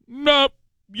said, nope,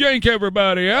 yank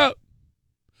everybody out.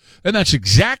 And that's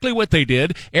exactly what they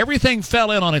did. Everything fell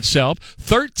in on itself.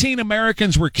 13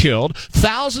 Americans were killed.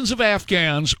 Thousands of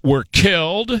Afghans were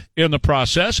killed in the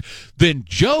process. Then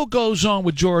Joe goes on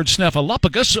with George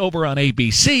Snephalopagus over on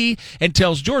ABC and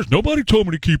tells George, nobody told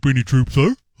me to keep any troops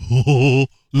there.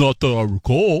 Not that I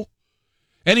recall.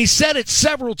 And he said it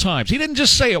several times. He didn't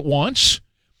just say it once.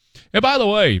 And by the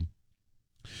way,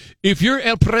 if you're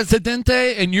El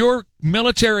Presidente and your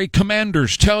military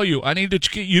commanders tell you,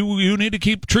 you need to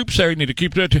keep troops there, you need to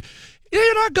keep it,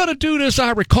 you're not going to do this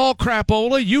I recall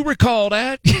crapola. You recall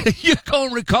that. You're going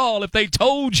to recall if they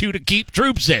told you to keep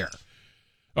troops there.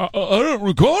 I don't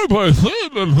recall, but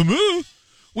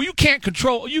well, you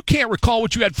can't recall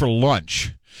what you had for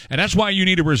lunch. And that's why you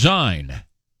need to resign.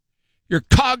 You're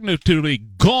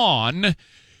cognitively gone.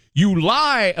 You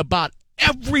lie about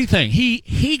everything.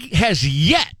 He has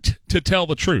yet to tell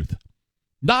the truth.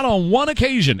 Not on one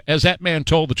occasion has that man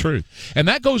told the truth. And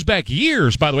that goes back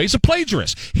years, by the way. He's a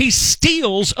plagiarist. He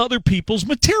steals other people's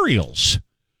materials.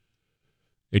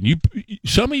 And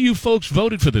some of you folks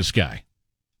voted for this guy.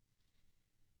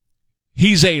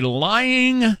 He's a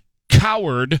lying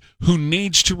coward who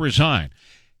needs to resign.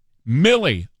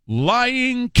 Milley,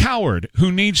 lying coward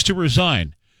who needs to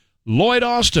resign. Lloyd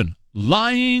Austin,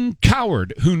 lying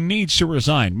coward who needs to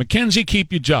resign. McKenzie,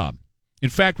 keep your job. In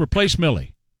fact, replace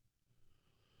Milley.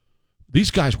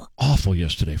 These guys were awful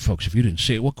yesterday, folks. If you didn't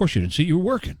see it, well, of course you didn't see it. You were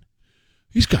working.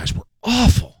 These guys were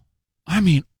awful. I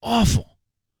mean, awful.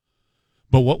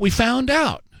 But what we found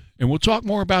out, and we'll talk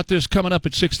more about this coming up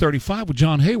at 6:35 with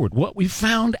John Hayward, what we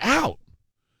found out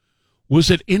was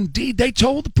that, indeed, they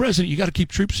told the president, you got to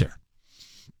keep troops there.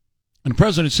 And the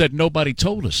president said, nobody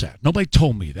told us that. Nobody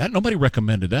told me that. Nobody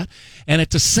recommended that. And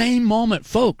at the same moment,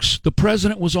 folks, the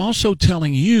president was also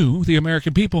telling you, the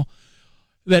American people,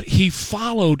 that he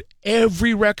followed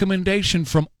every recommendation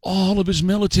from all of his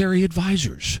military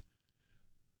advisors.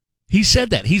 He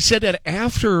said that. He said that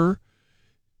after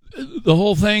the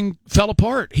whole thing fell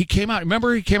apart. He came out.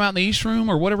 Remember, he came out in the East Room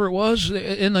or whatever it was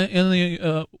in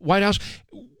the White House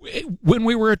when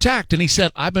we were attacked, and he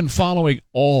said, I've been following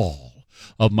all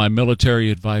of my military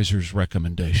advisors'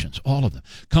 recommendations, all of them.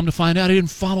 Come to find out, he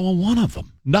didn't follow one of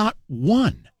them, not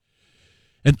one.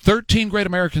 And 13 great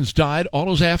Americans died. All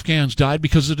those Afghans died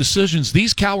because of the decisions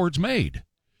these cowards made.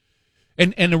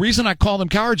 And the reason I call them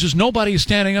cowards is nobody is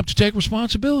standing up to take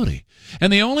responsibility.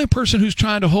 And the only person who's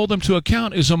trying to hold them to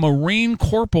account is a Marine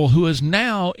corporal who is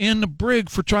now in the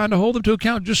brig for trying to hold them to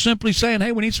account, just simply saying,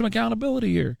 hey, we need some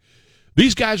accountability here.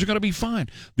 These guys are going to be fine.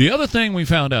 The other thing we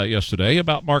found out yesterday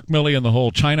about Mark Milley and the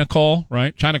whole China call,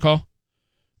 right? China call?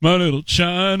 My little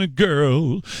China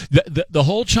girl. The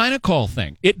whole China call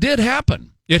thing. It did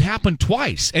happen. It happened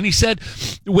twice. And he said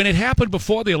when it happened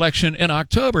before the election in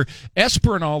October,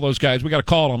 Esper and all those guys, we got a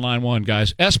call on line one,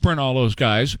 guys. Esper and all those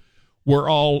guys were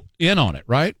all in on it,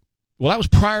 right? Well, that was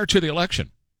prior to the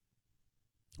election.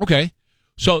 Okay.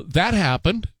 So that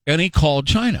happened, and he called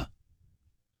China.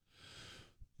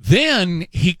 Then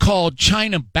he called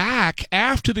China back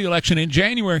after the election in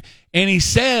January, and he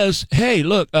says, hey,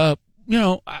 look,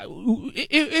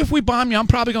 if we bomb you, I'm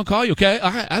probably going to call you, okay?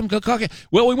 I'm going to call you.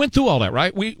 Well, we went through all that,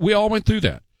 right? We all went through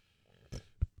that.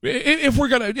 If we're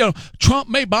going to, Trump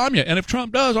may bomb you, and if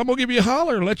Trump does, I'm going to give you a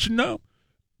holler and let you know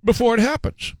before it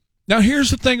happens. Now,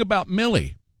 here's the thing about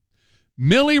Milley.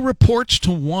 Milley reports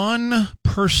to one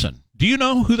person. Do you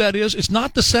know who that is? It's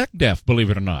not the SecDef, believe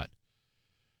it or not.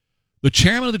 The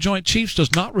chairman of the Joint Chiefs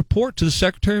does not report to the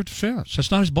Secretary of Defense. That's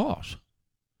not his boss.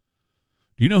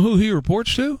 Do you know who he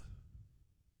reports to?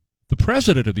 The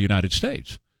President of the United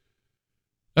States.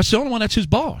 That's the only one that's his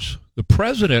boss. The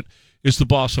President is the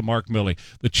boss of Mark Milley,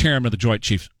 the chairman of the Joint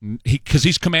Chiefs, because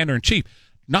he's commander-in-chief,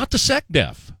 not the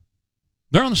SecDef.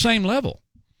 They're on the same level.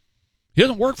 He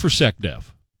doesn't work for SecDef.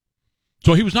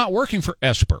 So he was not working for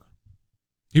Esper.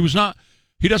 He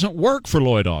doesn't work for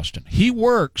Lloyd Austin. He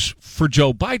works for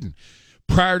Joe Biden.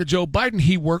 Prior to Joe Biden,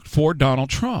 he worked for Donald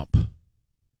Trump.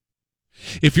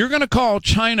 If you're going to call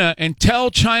China and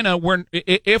tell China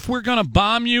if we're going to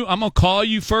bomb you, I'm going to call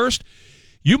you first,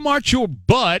 you march your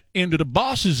butt into the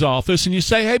boss's office and you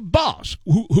say, hey, boss,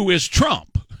 who is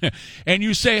Trump, and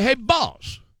you say, hey,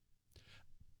 boss,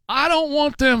 I don't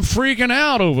want them freaking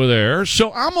out over there,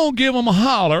 so I'm going to give them a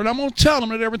holler, and I'm going to tell them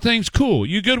that everything's cool.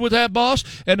 You good with that, boss?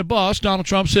 And the boss, Donald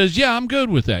Trump, says, yeah, I'm good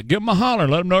with that. Give them a holler.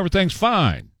 Let them know everything's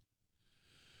fine.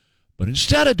 But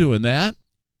instead of doing that,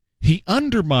 he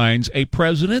undermines a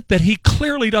president that he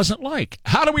clearly doesn't like.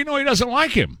 How do we know he doesn't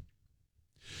like him?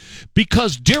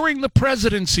 Because during the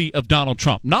presidency of Donald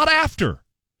Trump, not after,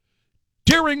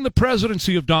 during the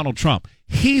presidency of Donald Trump,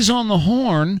 he's on the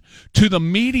horn to the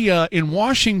media in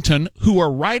Washington who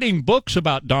are writing books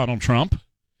about Donald Trump.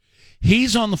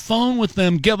 He's on the phone with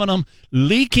them,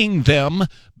 leaking them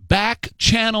back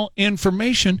channel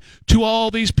information to all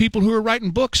these people who are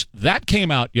writing books. That came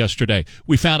out yesterday.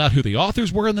 We found out who the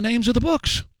authors were and the names of the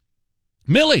books.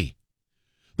 Milley,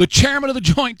 the chairman of the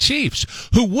Joint Chiefs,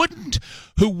 who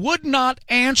would not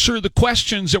answer the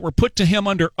questions that were put to him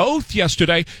under oath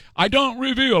yesterday. I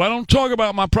don't talk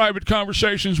about my private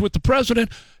conversations with the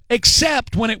president,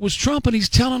 except when it was Trump, and he's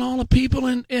telling all the people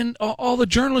and all the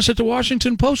journalists at the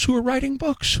Washington Post who are writing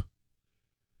books.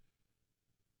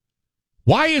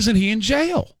 Why isn't he in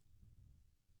jail?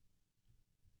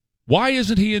 Why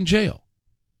isn't he in jail?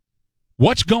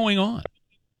 What's going on?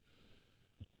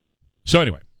 So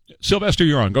anyway, Sylvester,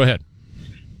 you're on. Go ahead.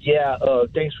 Yeah,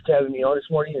 thanks for having me on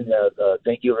this morning, and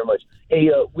thank you very much. Hey,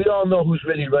 we all know who's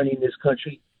really running this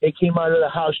country. It came out of the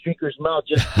House drinker's mouth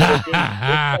just the other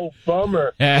day. It's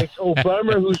Obama. It's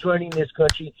Obama who's running this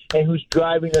country and who's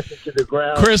driving us into the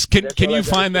ground. Chris, can you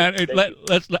find that?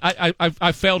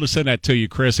 I failed to send that to you,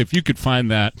 Chris. If you could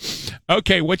find that.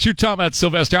 Okay, what you're talking about,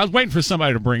 Sylvester, I was waiting for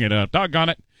somebody to bring it up. Doggone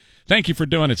it. Thank you for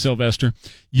doing it, Sylvester.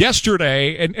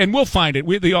 Yesterday, and we'll find it.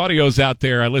 The audio's out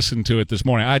there. I listened to it this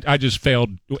morning. I just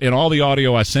failed. In all the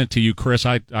audio I sent to you, Chris,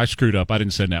 I screwed up. I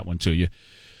didn't send that one to you.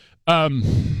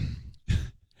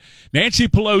 Nancy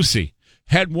Pelosi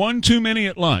had one too many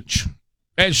at lunch,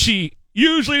 as she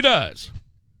usually does.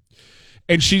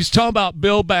 And she's talking about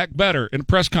Build Back Better in a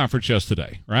press conference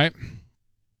yesterday, right?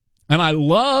 And I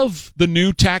love the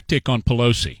new tactic on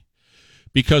Pelosi,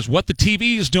 because what the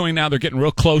TV is doing now, they're getting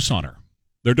real close on her.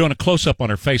 They're doing a close-up on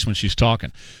her face when she's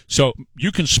talking. So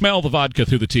you can smell the vodka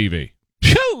through the TV.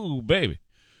 Phew, baby.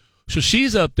 So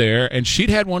she's up there, and she'd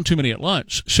had one too many at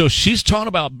lunch. So she's talking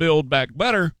about Build Back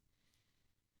Better.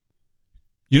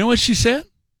 You know what she said?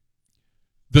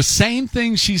 The same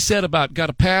thing she said about got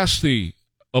to pass the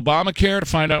Obamacare to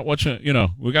find out what's in,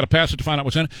 we got to pass it to find out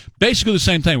what's in it. Basically the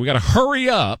same thing. We got to hurry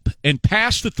up and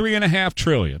pass the $3.5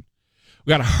 trillion.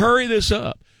 We got to hurry this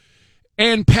up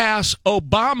and pass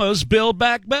Obama's Build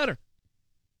Back Better.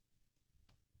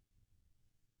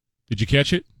 Did you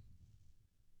catch it?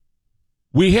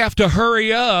 We have to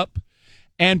hurry up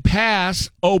and pass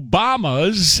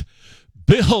Obama's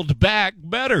Build Back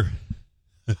Better.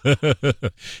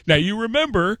 Now, you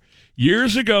remember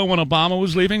years ago when Obama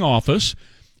was leaving office,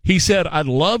 he said, I'd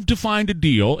love to find a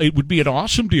deal. It would be an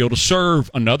awesome deal to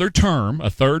serve another term, a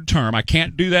third term. I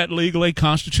can't do that legally,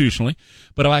 constitutionally,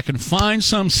 but if I can find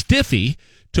some stiffy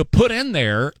to put in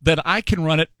there, that I can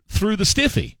run it through the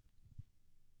stiffy.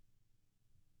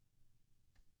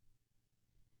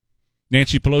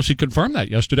 Nancy Pelosi confirmed that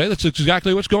yesterday. That's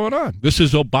exactly what's going on. This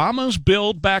is Obama's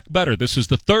Build Back Better. This is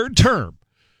the third term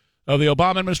of the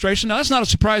Obama administration. Now, that's not a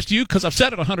surprise to you because I've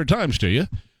said it 100 times to you.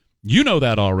 You know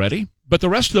that already. But the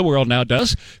rest of the world now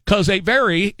does, because a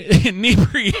very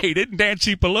inebriated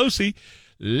Nancy Pelosi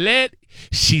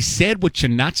she said what you're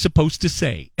not supposed to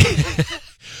say.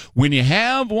 When you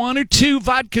have one or two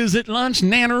vodkas at lunch,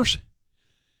 nanners,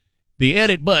 the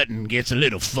edit button gets a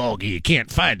little foggy. You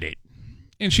can't find it.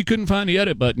 And she couldn't find the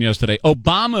edit button yesterday.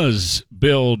 Obama's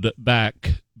Build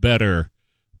Back Better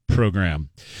program.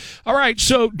 All right,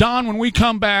 so, Don, when we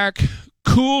come back,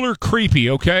 cool or creepy,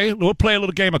 okay? We'll play a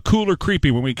little game of cool or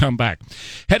creepy when we come back.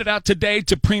 Headed out today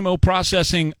to Primo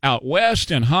Processing out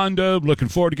west and Honda. Looking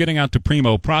forward to getting out to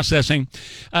Primo Processing.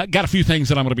 Got a few things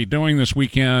that I'm going to be doing this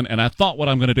weekend, and I thought what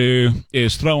I'm going to do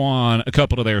is throw on a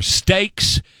couple of their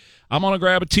steaks. I'm going to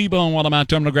grab a T-bone while I'm out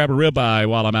there. I'm going to grab a ribeye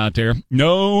while I'm out there.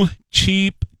 No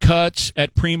cheap cuts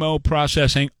at Primo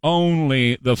Processing,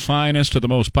 only the finest of the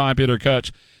most popular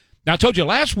cuts. Now, I told you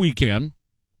last weekend,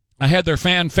 I had their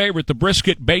fan favorite, the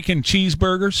brisket bacon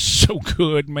cheeseburger. So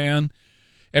good, man.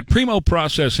 At Primo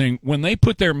Processing, when they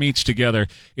put their meats together,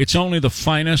 it's only the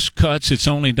finest cuts. It's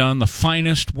only done the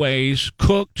finest ways,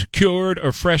 cooked, cured,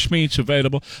 or fresh meats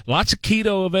available. Lots of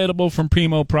keto available from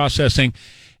Primo Processing.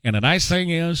 And the nice thing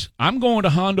is, I'm going to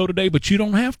Hondo today, but you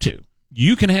don't have to.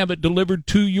 You can have it delivered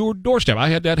to your doorstep. I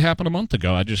had that happen a month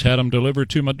ago. I just had them delivered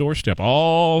to my doorstep,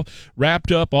 all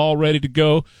wrapped up, all ready to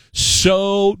go.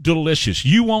 So delicious.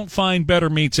 You won't find better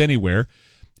meats anywhere.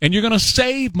 And you're going to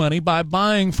save money by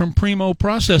buying from Primo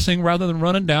Processing rather than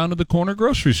running down to the corner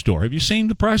grocery store. Have you seen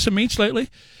the price of meats lately?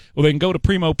 Well, they can go to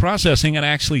Primo Processing and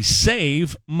actually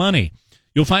save money.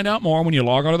 You'll find out more when you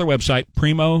log on to their website,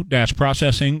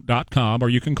 primo-processing.com, or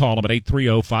you can call them at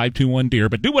 830-521-DEER.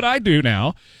 But do what I do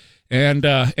now and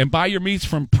buy your meats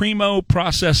from Primo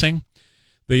Processing.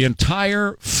 The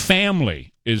entire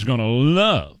family is going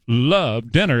to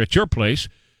love dinner at your place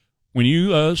when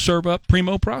you serve up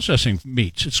Primo Processing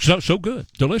meats. It's so good.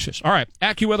 Delicious. All right,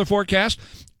 AccuWeather forecast.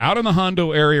 Out in the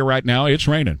Hondo area right now, it's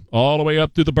raining. All the way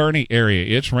up through the Bernie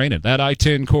area, it's raining. That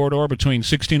I-10 corridor between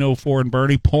 1604 and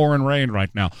Bernie, pouring rain right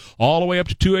now. All the way up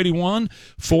to 281,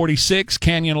 46,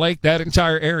 Canyon Lake, that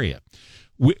entire area.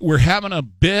 We're having a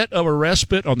bit of a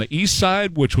respite on the east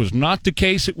side, which was not the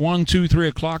case at 1, 2, 3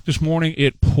 o'clock this morning.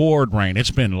 It poured rain. It's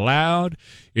been loud.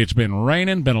 It's been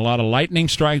raining, been a lot of lightning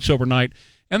strikes overnight.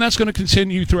 And that's going to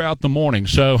continue throughout the morning.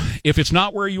 So if it's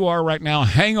not where you are right now,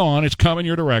 hang on. It's coming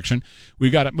your direction. We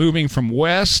got it moving from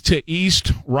west to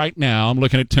east right now. I'm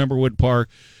looking at Timberwood Park.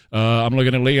 I'm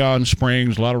looking at Leon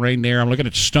Springs. A lot of rain there. I'm looking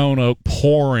at Stone Oak,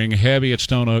 pouring heavy at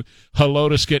Stone Oak.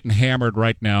 Helotes getting hammered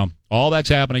right now. All that's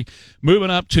happening. Moving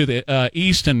up to the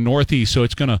east and northeast. So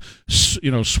it's going to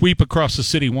sweep across the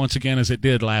city once again as it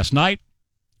did last night.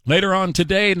 Later on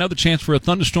today, another chance for a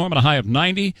thunderstorm at a high of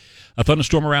 90. A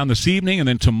thunderstorm around this evening. And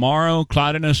then tomorrow,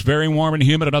 cloudiness, very warm and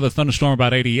humid. Another thunderstorm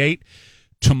about 88.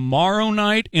 Tomorrow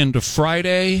night into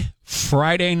Friday.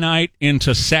 Friday night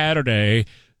into Saturday,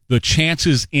 the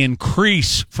chances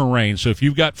increase for rain. So if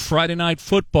you've got Friday night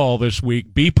football this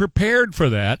week, be prepared for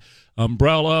that.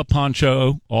 Umbrella,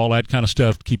 poncho, all that kind of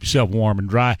stuff to keep yourself warm and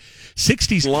dry.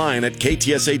 60s line at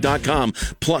KTSA.com,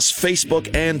 plus Facebook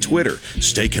and Twitter.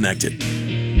 Stay connected.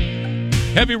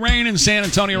 Heavy rain in San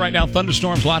Antonio right now.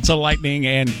 Thunderstorms, lots of lightning,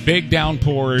 and big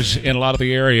downpours in a lot of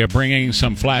the area, bringing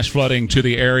some flash flooding to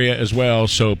the area as well.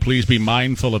 So please be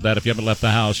mindful of that if you haven't left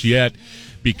the house yet.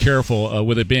 Be careful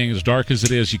with it being as dark as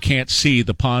it is. You can't see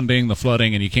the ponding, the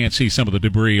flooding, and you can't see some of the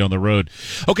debris on the road.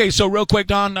 Okay, so real quick,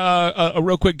 Don, a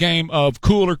real quick game of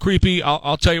Cool or Creepy.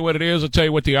 I'll tell you what it is. I'll tell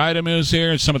you what the item is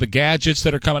here and some of the gadgets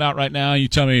that are coming out right now. You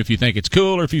tell me if you think it's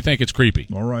cool or if you think it's creepy.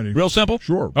 All righty. Real simple?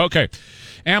 Sure. Okay.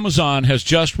 Amazon has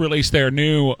just released their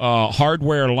new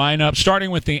hardware lineup,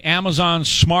 starting with the Amazon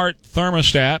Smart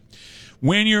Thermostat.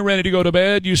 When you're ready to go to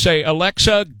bed, you say,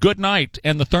 Alexa, good night,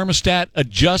 and the thermostat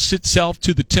adjusts itself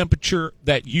to the temperature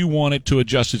that you want it to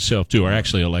adjust itself to, or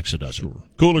actually Alexa does it.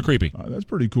 Cool or creepy? That's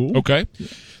pretty cool. Okay. Yeah.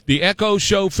 The Echo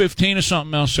Show 15 is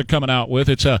something else they're coming out with.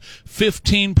 It's a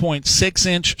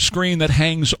 15.6-inch screen that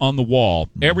hangs on the wall.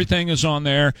 Mm-hmm. Everything is on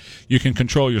there. You can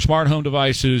control your smart home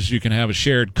devices. You can have a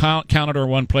shared calendar in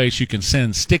one place. You can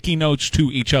send sticky notes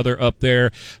to each other up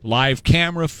there. Live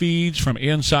camera feeds from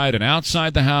inside and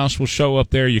outside the house will show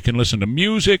up there. You can listen to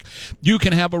music. You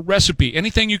can have a recipe.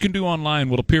 Anything you can do online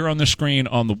will appear on the screen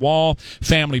on the wall.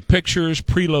 Family pictures,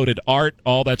 preloaded art,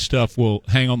 all that stuff will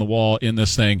hang on the wall in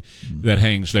this thing that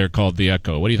hangs there called the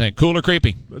Echo. What do you think? Cool or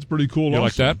creepy? That's pretty cool. You also.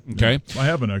 Like that? Okay. Yeah. I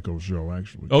have an Echo Show,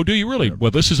 actually. Oh, do you really? Yeah.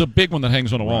 Well, this is a big one that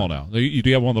hangs on a wall now. Do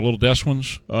you have one of the little desk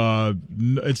ones?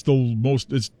 It's the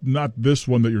most. It's not this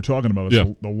one that you're talking about.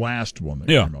 It's the last one that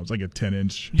came out. It's like a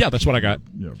 10-inch. Yeah, that's what I got.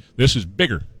 Yeah. This is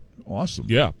bigger. Awesome.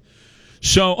 Yeah.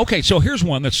 So, okay, so here's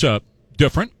one that's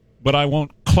different, but I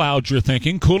won't cloud your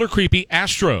thinking. Cool or creepy?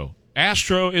 Astro.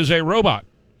 Astro is a robot.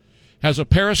 Has a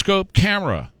periscope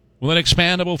camera with an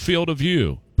expandable field of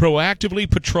view. Proactively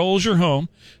patrols your home,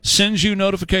 sends you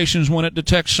notifications when it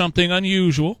detects something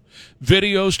unusual.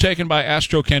 Videos taken by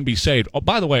Astro can be saved. Oh,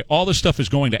 by the way, all this stuff is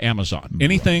going to Amazon.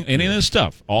 Any of this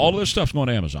stuff, all of this stuff's going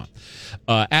to Amazon.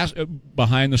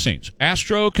 Behind the scenes.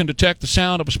 Astro can detect the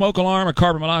sound of a smoke alarm, a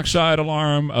carbon monoxide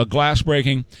alarm, a glass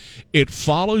breaking. It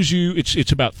follows you.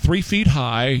 It's about 3 feet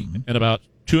high and about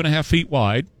 2.5 feet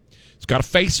wide. It's got a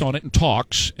face on it and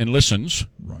talks and listens.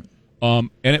 Right.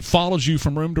 And it follows you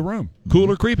from room to room.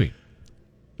 Cool or creepy?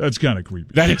 That's kind of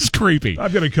creepy. That is creepy.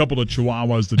 I've got a couple of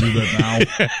chihuahuas that do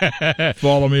that now.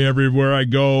 Follow me everywhere I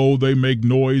go. They make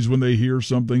noise when they hear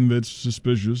something that's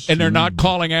suspicious. And they're not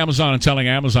calling Amazon and telling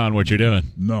Amazon what you're doing.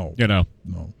 No. You know.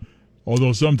 No.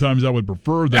 Although sometimes I would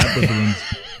prefer that,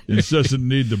 but incessant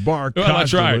need to bark. Well,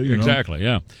 that's right. You know? Exactly.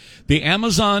 Yeah. The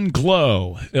Amazon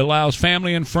Glow allows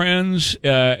family and friends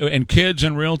and kids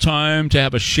in real time to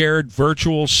have a shared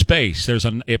virtual space.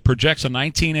 It projects a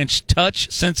 19-inch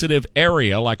touch-sensitive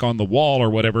area, like on the wall or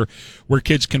whatever, where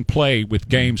kids can play with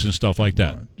games and stuff like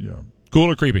that. Right, yeah. Cool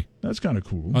or creepy? That's kind of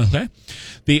cool. Okay.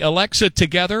 The Alexa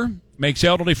Together makes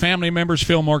elderly family members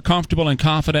feel more comfortable and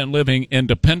confident living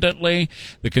independently.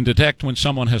 It can detect when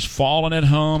someone has fallen at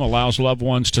home, allows loved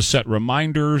ones to set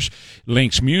reminders,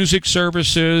 links music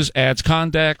services, adds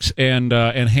contacts, and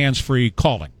hands-free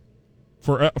calling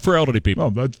for elderly people. Oh,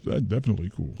 that's definitely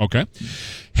cool. Okay.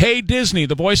 Hey Disney,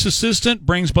 the voice assistant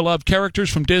brings beloved characters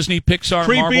from Disney, Pixar,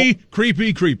 Marvel.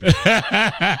 Creepy. Because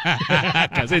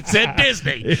it said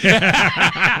Disney.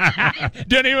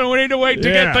 Didn't even need to wait to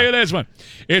get through this one.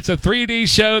 It's a 3D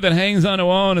show that hangs on the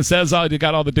wall and it says you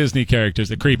got all the Disney characters.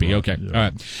 They're creepy. Okay. Yeah. All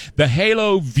right. The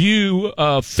Halo View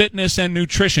of fitness and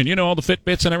nutrition. You know all the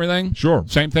Fitbits and everything? Sure.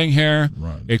 Same thing here.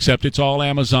 Right. Except it's all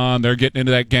Amazon. They're getting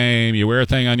into that game. You wear a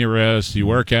thing on your wrist. You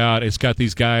work out. It's got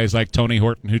these guys like Tony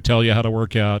Horton who tell you how to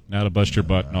work out and how to bust your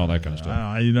butt and all that kind of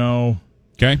stuff.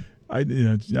 Okay.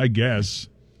 I guess.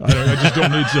 I just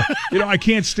don't need to. I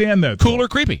can't stand that. Cool or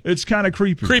creepy? It's kind of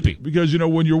creepy. Creepy. Because,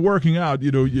 when you're working out,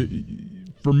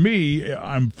 for me,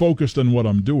 I'm focused on what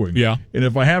I'm doing. Yeah. And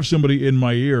if I have somebody in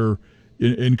my ear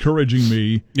encouraging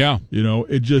me,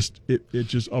 it just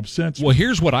upsets me. Well,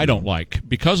 here's what I don't like.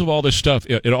 Because of all this stuff,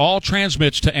 it all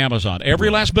transmits to Amazon. Every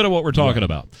last bit of what we're talking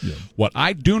about. Yeah. What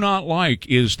I do not like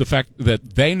is the fact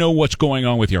that they know what's going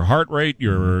on with your heart rate,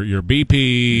 your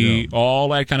BP, all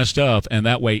that kind of stuff, and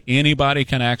that way anybody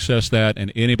can access that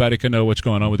and anybody can know what's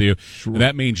going on with you. Sure. And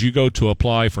that means you go to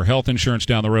apply for health insurance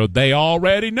down the road. They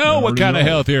already know what kind of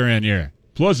health you're in here.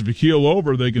 Plus, if you keel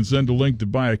over, they can send a link to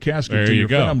buy a casket to your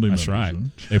family members. That's right.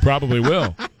 They probably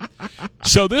will.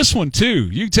 So this one, too.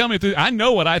 You tell me. I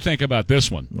know what I think about this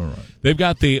one. All right. They've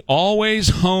got the Always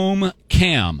Home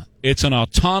Cam. It's an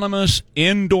autonomous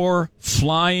indoor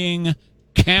flying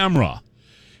camera.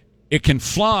 It can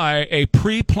fly a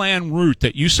pre-planned route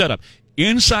that you set up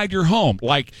inside your home.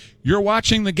 Like you're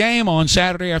watching the game on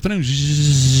Saturday afternoon.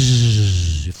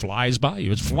 It flies by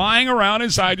you. It's flying around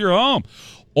inside your home.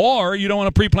 Or you don't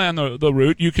want to pre-plan the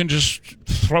route. You can just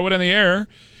throw it in the air.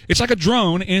 It's like a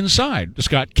drone inside. It's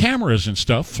got cameras and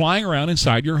stuff flying around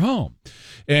inside your home.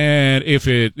 And if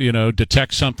it,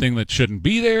 detects something that shouldn't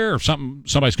be there or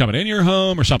somebody's coming in your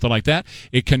home or something like that,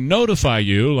 it can notify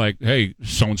you like, hey,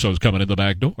 so-and-so's coming in the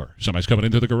back door. Somebody's coming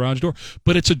into the garage door.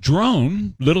 But it's a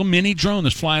drone, little mini drone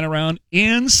that's flying around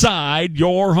inside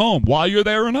your home while you're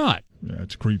there or not. Yeah,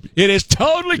 it's creepy. It is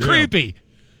totally creepy.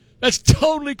 That's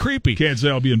totally creepy. Can't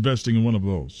say I'll be investing in one of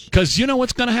those. Because you know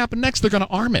what's going to happen next? They're going to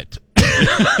arm it.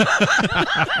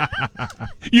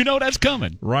 That's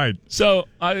coming. Right. So,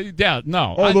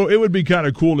 no. Although it would be kind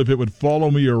of cool if it would follow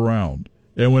me around.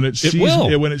 And when it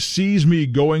sees me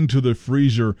going to the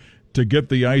freezer to get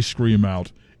the ice cream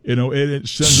out, it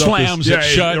sends slams up it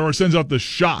shut. Or it sends out the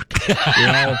shock.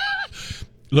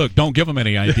 Look, don't give them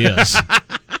any ideas.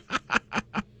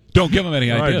 Don't give them any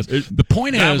ideas. The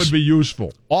point is, that would be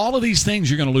useful. All of these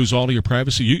things, you're going to lose all of your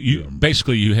privacy.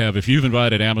 Basically, you have, if you've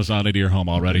invited Amazon into your home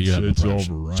already, it's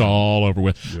over. Right? It's all over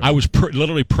with. Yeah. I was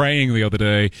literally praying the other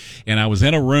day, and I was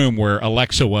in a room where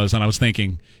Alexa was, and I was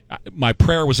thinking, my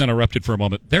prayer was interrupted for a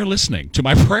moment. They're listening to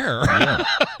my prayer.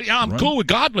 Yeah, I'm cool with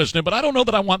God listening, but I don't know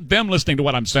that I want them listening to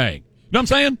what I'm saying. You know what I'm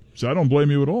saying? So I don't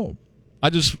blame you at all.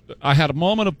 I had a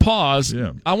moment of pause.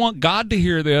 Yeah. I want God to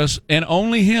hear this, and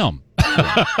only Him.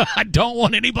 I don't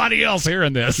want anybody else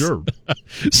hearing this. Sure.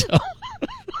 So,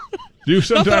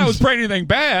 not that I was praying anything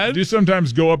bad. Do you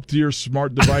sometimes go up to your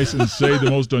smart device and say the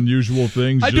most unusual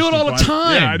things? I do it all the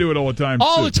time. Yeah, I do it all the time.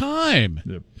 All the time.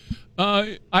 Yep.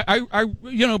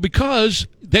 Because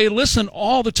they listen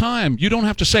all the time. You don't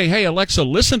have to say, "Hey, Alexa,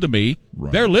 listen to me."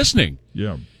 Right. They're listening.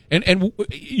 Yeah. And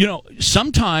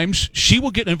sometimes she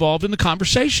will get involved in the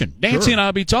conversation. Nancy and I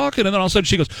will be talking, and then all of a sudden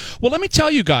she goes, well, let me tell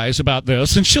you guys about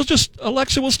this. And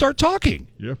Alexa will start talking.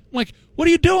 Yeah. I'm like, what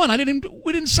are you doing?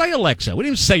 We didn't say Alexa. We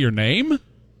didn't even say your name.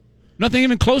 Nothing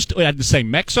even close to it. I didn't say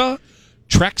Mexa,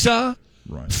 Trexa,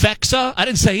 Fexa. I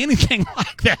didn't say anything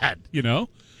like that,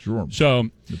 Sure. So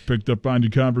it picked up on your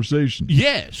conversation.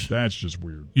 Yes. That's just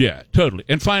weird. Yeah, totally.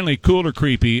 And finally, cool or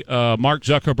creepy, Mark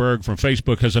Zuckerberg from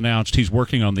Facebook has announced he's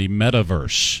working on the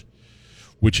metaverse,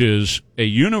 which is a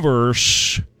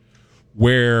universe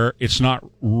where it's not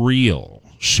real.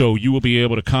 So you will be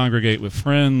able to congregate with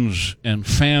friends and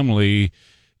family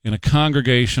in a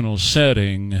congregational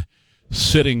setting,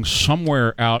 sitting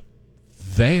somewhere out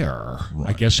there,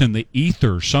 I guess in the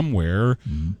ether somewhere,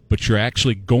 but you're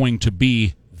actually going to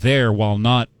be there while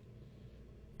not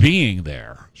being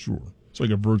there. Sure. It's like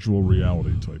a virtual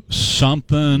reality type.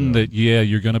 Something that,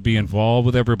 you're going to be involved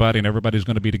with everybody and everybody's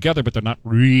going to be together, but they're not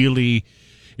really.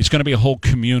 It's going to be a whole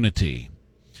community.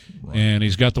 Right. And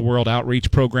he's got the World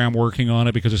Outreach Program working on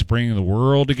it because it's bringing the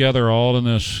world together all in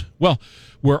this. Well,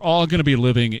 we're all going to be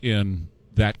living in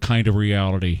that kind of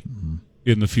reality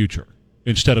in the future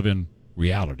instead of in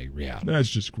reality. That's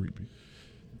just creepy.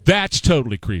 That's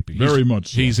totally creepy. Very much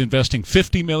so. He's investing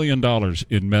 $50 million in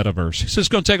Metaverse. He says it's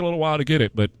going to take a little while to get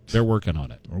it, but they're working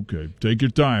on it. Okay. Take your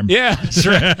time. Yeah, that's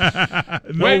right.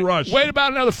 No rush. Wait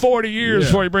about another 40 years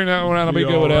before you bring that one out. I'll be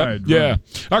good with that. Right, yeah.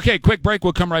 Okay, quick break.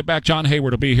 We'll come right back. John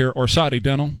Hayward will be here. Orsatti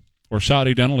Dental.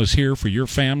 Orsatti Dental is here for your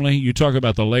family. You talk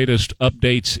about the latest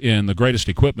updates in the greatest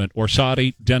equipment.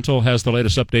 Orsatti Dental has the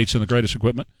latest updates in the greatest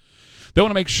equipment. They want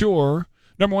to make sure,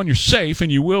 number one, you're safe,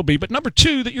 and you will be, but number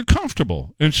two, that you're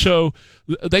comfortable. And so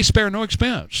they spare no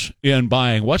expense in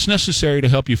buying what's necessary to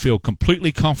help you feel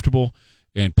completely comfortable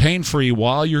and pain-free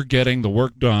while you're getting the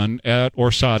work done at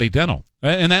Orsatti Dental.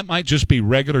 And that might just be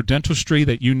regular dentistry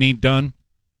that you need done,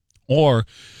 or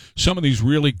some of these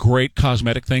really great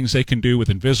cosmetic things they can do with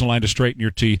Invisalign to straighten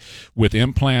your teeth, with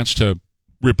implants to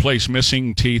replace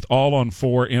missing teeth, all on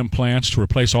 4 implants, to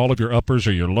replace all of your uppers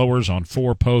or your lowers on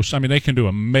 4 posts. I mean, they can do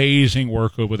amazing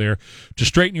work over there to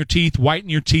straighten your teeth, whiten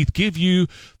your teeth, give you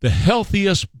the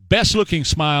healthiest, best-looking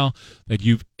smile that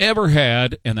you've ever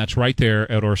had, and that's right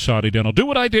there at Orsatti Dental. Do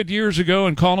what I did years ago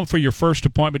and call them for your first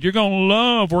appointment. You're going to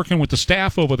love working with the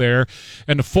staff over there,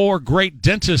 and the 4 great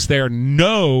dentists there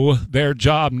know their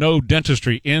job, know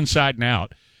dentistry inside and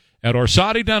out. At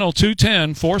Orsatti Dental,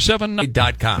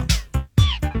 210-479.com.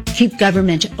 Keep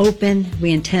government open.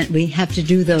 We have to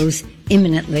do those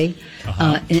imminently,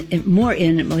 more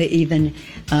imminently even,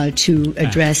 to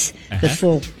address the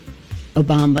full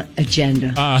Obama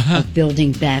agenda of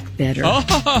building back better.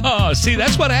 Oh, see,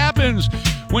 that's what happens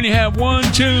when you have one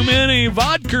too many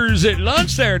vodkas at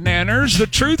lunch there, Nanners. The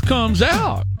truth comes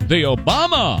out. The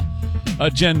Obama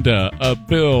agenda of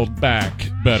Build Back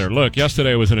Better. Look,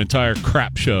 yesterday was an entire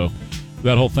crap show.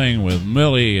 That whole thing with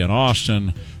Milley and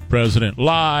Austin. President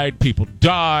lied, people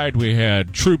died, we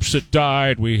had troops that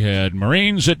died, we had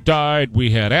Marines that died,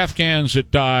 we had Afghans that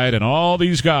died, and all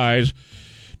these guys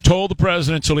told the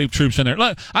president to leave troops in there.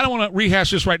 I don't want to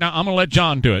rehash this right now. I'm going to let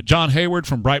John do it. John Hayward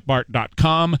from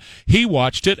Breitbart.com. He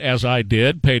watched it, as I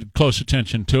did, paid close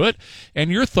attention to it. And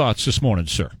your thoughts this morning,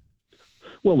 sir?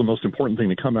 Well, the most important thing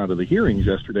to come out of the hearings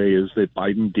yesterday is that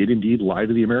Biden did indeed lie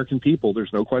to the American people.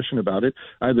 There's no question about it.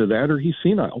 Either that or he's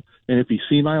senile. And if he's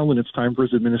senile, then it's time for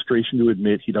his administration to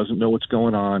admit he doesn't know what's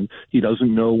going on. He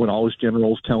doesn't know when all his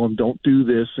generals tell him, don't do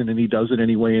this, and then he does it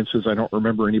anyway and says, I don't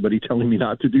remember anybody telling me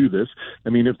not to do this. I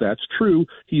mean, if that's true,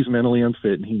 he's mentally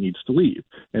unfit and he needs to leave.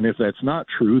 And if that's not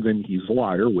true, then he's a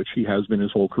liar, which he has been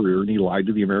his whole career, and he lied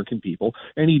to the American people.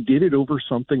 And he did it over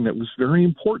something that was very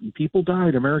important. People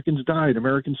died. Americans died.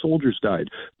 American soldiers died.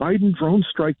 Biden drone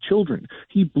strike children.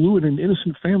 He blew an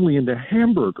innocent family into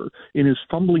hamburger in his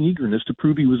fumbling eagerness to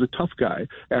prove he was a tough guy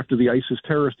after the ISIS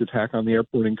terrorist attack on the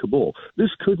airport in Kabul.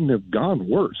 This couldn't have gone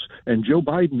worse, and Joe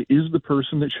Biden is the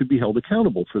person that should be held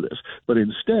accountable for this. But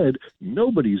instead,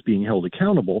 nobody's being held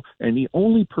accountable, and the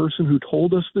only person who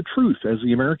told us the truth as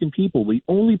the American people, the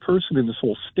only person in this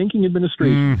whole stinking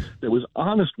administration that was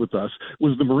honest with us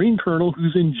was the Marine colonel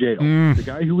who's in jail. The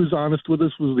guy who was honest with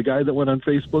us was the guy that went on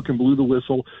Facebook and blew the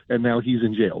whistle, and now he's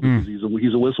in jail because he's a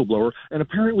whistleblower. And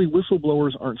apparently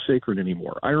whistleblowers aren't sacred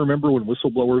anymore. I remember when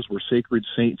whistleblowers were sacred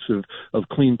saints of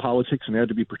clean politics and had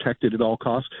to be protected at all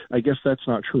costs. I guess that's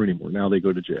not true anymore. Now they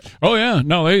go to jail. Oh, yeah.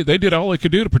 No, they did all they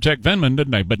could do to protect Vindman,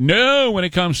 didn't they? But no, when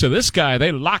it comes to this guy,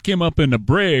 they lock him up in the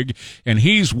brig, and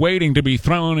he's waiting to be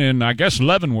thrown in, I guess,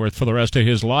 Leavenworth for the rest of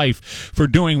his life for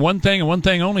doing one thing and one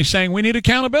thing only, saying we need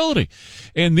accountability.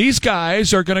 And these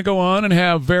guys are going to go on and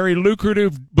have very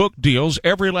lucrative book deals,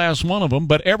 every last one of them,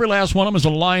 but every last one of them is a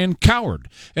lying coward.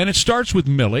 And it starts with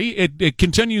Milley. It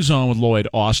continues on with Lloyd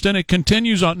Austin. It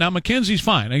continues on. Now, McKenzie's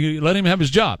fine. Let him have his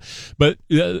job. But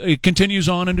it continues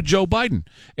on into Joe Biden.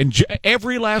 And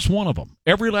every last one of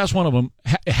them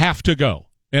have to go.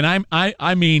 And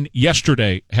I mean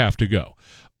yesterday have to go.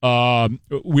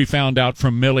 We found out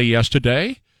from Milley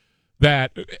yesterday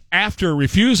that after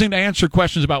refusing to answer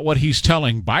questions about what he's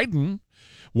telling Biden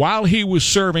while he was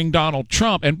serving Donald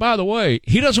Trump, and by the way,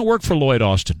 he doesn't work for Lloyd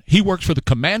Austin. He works for the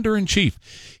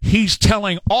commander-in-chief. He's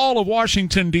telling all of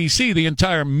Washington, D.C., the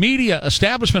entire media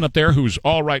establishment up there who's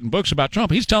all writing books about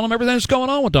Trump, he's telling them everything that's going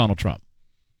on with Donald Trump.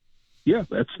 Yeah,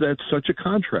 that's such a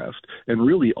contrast. And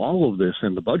really all of this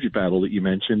and the budget battle that you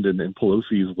mentioned and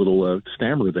Pelosi's little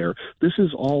stammer there, this is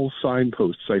all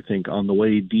signposts, I think, on the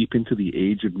way deep into the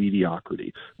age of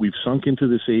mediocrity. We've sunk into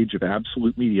this age of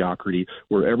absolute mediocrity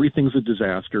where everything's a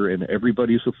disaster and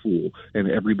everybody's a fool and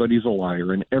everybody's a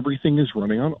liar and everything is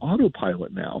running on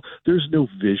autopilot now. There's no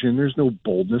vision, there's no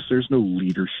boldness, there's no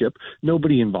leadership.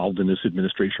 Nobody involved in this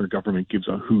administration or government gives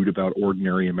a hoot about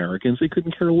ordinary Americans. They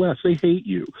couldn't care less. They hate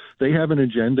you. They have an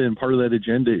agenda, and part of that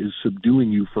agenda is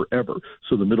subduing you forever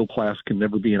so the middle class can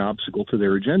never be an obstacle to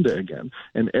their agenda again.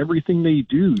 And everything they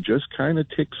do just kind of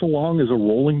ticks along as a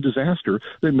rolling disaster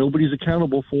that nobody's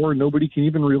accountable for and nobody can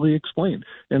even really explain.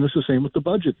 And it's the same with the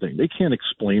budget thing. They can't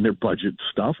explain their budget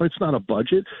stuff. It's not a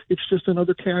budget. It's just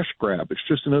another cash grab. It's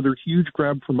just another huge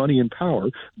grab for money and power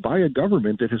by a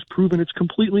government that has proven it's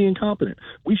completely incompetent.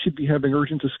 We should be having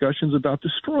urgent discussions about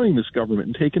destroying this government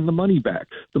and taking the money back.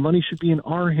 The money should be in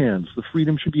our hands. The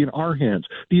freedom should be in our hands.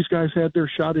 These guys had their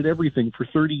shot at everything for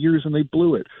 30 years and they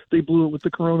blew it. They blew it with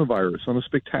the coronavirus on a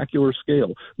spectacular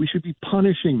scale. We should be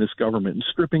punishing this government and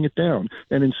stripping it down.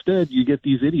 And instead, you get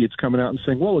these idiots coming out and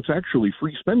saying, well, it's actually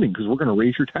free spending because we're going to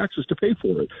raise your taxes to pay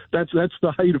for it. That's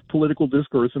the height of political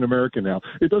discourse in America now.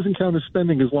 It doesn't count as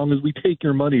spending as long as we take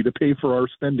your money to pay for our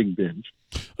spending binge.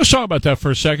 Let's talk about that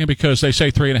for a second because they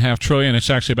say $3.5 trillion. It's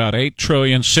actually about $8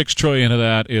 trillion. $6 trillion of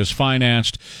that is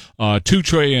financed. $2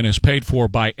 trillion is paid for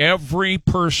by every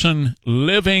person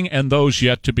living and those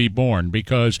yet to be born,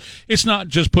 because it's not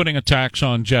just putting a tax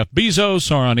on Jeff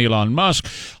Bezos or on Elon Musk.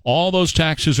 All those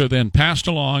taxes are then passed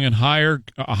along and higher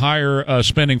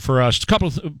spending for us. A couple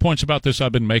of points about this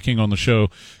I've been making on the show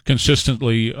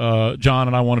consistently, John,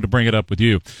 and I wanted to bring it up with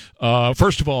you.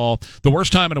 First of all, the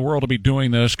worst time in the world to be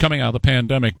doing this, coming out of the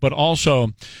pandemic, but also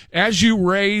as you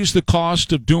raise the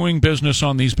cost of doing business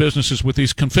on these businesses with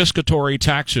these confiscatory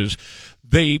taxes,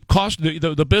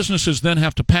 the businesses then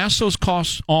have to pass those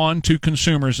costs on to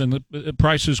consumers, and the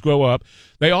prices go up.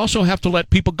 They also have to let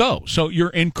people go. So you're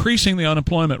increasing the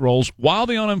unemployment rolls while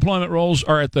the unemployment rolls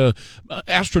are at the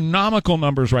astronomical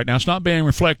numbers right now. It's not being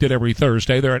reflected every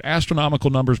Thursday. They're at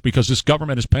astronomical numbers because this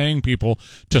government is paying people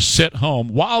to sit home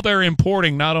while they're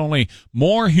importing not only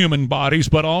more human bodies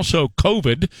but also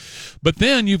COVID. But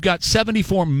then you've got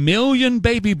 74 million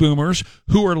baby boomers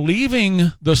who are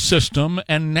leaving the system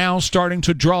and now starting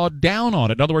to draw down on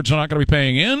it. In other words, they're not going to be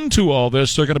paying into all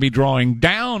this. They're going to be drawing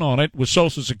down on it with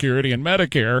Social Security and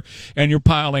Medicare, and you're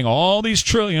piling all these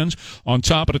trillions on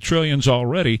top of the trillions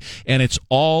already, and it's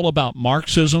all about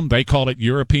Marxism. They call it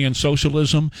European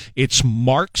socialism. It's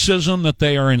Marxism that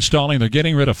they are installing. They're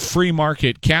getting rid of free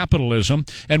market capitalism,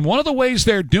 and one of the ways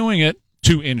they're doing it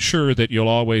to ensure that you'll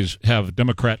always have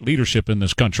Democrat leadership in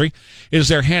this country is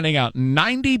they're handing out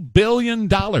 $90 billion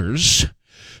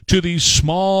to these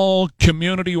small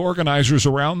community organizers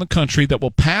around the country that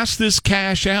will pass this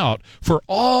cash out for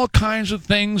all kinds of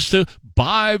things, to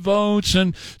buy votes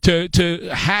and to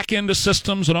hack into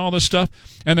systems and all this stuff.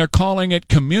 And they're calling it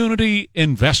community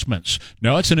investments.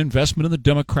 No, it's an investment in the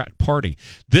Democrat Party.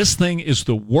 This thing is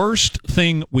the worst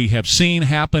thing we have seen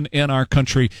happen in our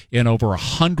country in over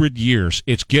 100 years.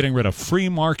 It's getting rid of free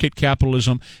market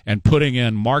capitalism and putting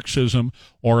in Marxism,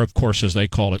 or, of course, as they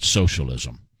call it,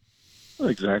 socialism.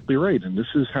 Exactly right. And this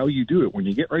is how you do it. When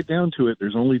you get right down to it,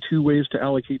 there's only two ways to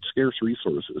allocate scarce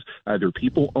resources. Either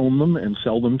people own them and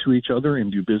sell them to each other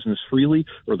and do business freely,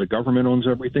 or the government owns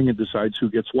everything and decides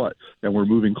who gets what. And we're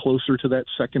moving closer to that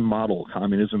second model,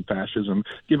 communism, fascism,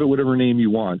 give it whatever name you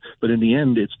want. But in the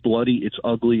end, it's bloody, it's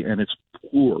ugly, and it's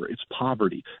poor. It's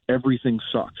poverty. Everything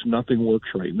sucks. Nothing works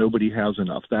right. Nobody has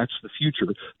enough. That's the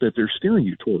future that they're steering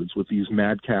you towards with these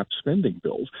madcap spending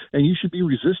bills. And you should be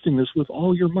resisting this with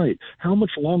all your might. How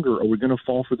much longer are we going to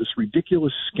fall for this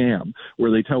ridiculous scam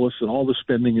where they tell us that all the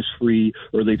spending is free,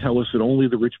 or they tell us that only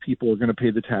the rich people are going to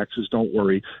pay the taxes, don't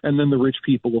worry, and then the rich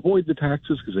people avoid the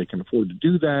taxes because they can afford to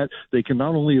do that. They can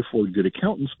not only afford good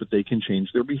accountants, but they can change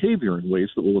their behavior in ways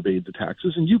that will evade the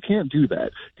taxes, and you can't do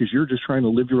that because you're just trying to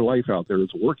live your life out there as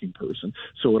a working person.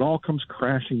 So it all comes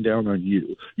crashing down on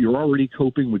you. You're already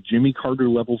coping with Jimmy Carter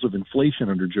levels of inflation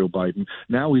under Joe Biden.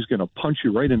 Now he's going to punch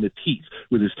you right in the teeth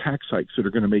with his tax hikes that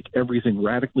are going to make everything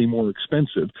radically more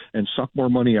expensive and suck more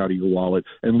money out of your wallet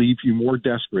and leave you more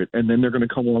desperate. And then they're going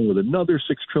to come along with another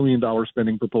 $6 trillion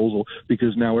spending proposal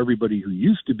because now everybody who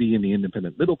used to be in the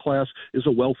independent middle class is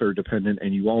a welfare dependent,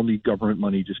 and you all need government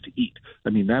money just to eat. I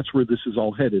mean, that's where this is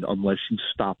all headed unless you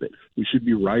stop it. We should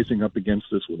be rising up against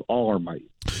this with all our might.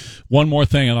 One more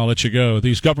thing, and I'll let you go.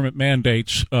 These government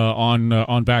mandates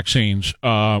on vaccines.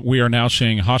 We are now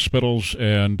seeing hospitals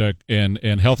and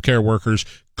healthcare workers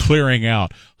clearing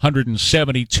out.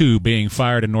 172 being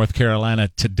fired in North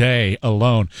Carolina today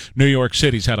alone. New York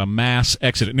City's had a mass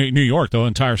exodus. New York, the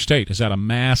entire state, has had a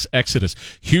mass exodus.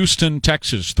 Houston,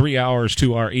 Texas, 3 hours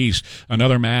to our east,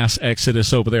 another mass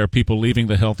exodus over there. People leaving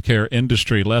the healthcare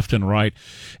industry left and right,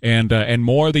 and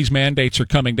more of these mandates are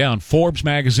coming down. Forbes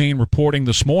magazine reporting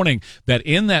this morning that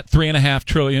in that $3.5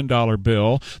 trillion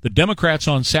bill, the Democrats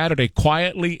on Saturday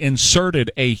quietly inserted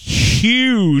a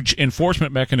huge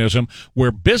enforcement mechanism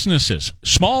where businesses,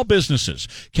 small businesses,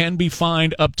 can be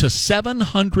fined up to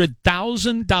 $700,000,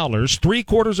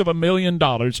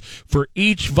 $750,000 for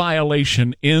each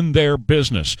violation in their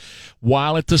business.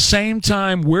 While at the same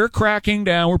time we're cracking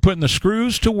down, we're putting the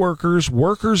screws to workers.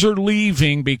 Workers are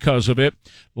leaving because of it.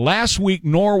 Last week,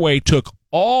 Norway took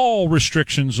all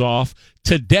restrictions off.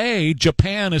 Today,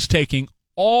 Japan is taking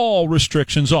all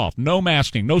restrictions off. No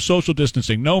masking, no social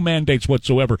distancing, no mandates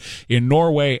whatsoever in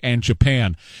Norway and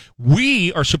Japan.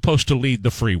 We are supposed to lead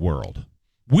the free world.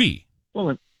 We.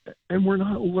 Well, and we're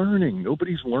not learning.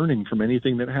 Nobody's learning from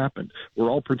anything that happened. We're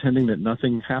all pretending that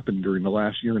nothing happened during the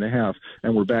last year and a half,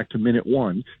 and we're back to minute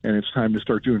one, and it's time to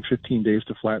start doing 15 days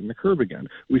to flatten the curve again.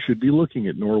 We should be looking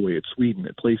at Norway, at Sweden,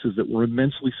 at places that were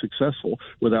immensely successful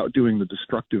without doing the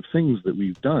destructive things that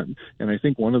we've done. And I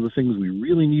think one of the things we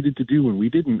really needed to do, and we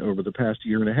didn't over the past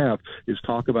year and a half, is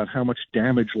talk about how much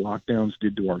damage lockdowns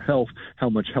did to our health, how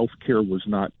much health care was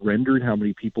not rendered, how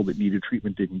many people that needed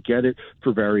treatment didn't get it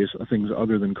for various things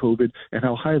other than COVID, and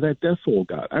how high that death toll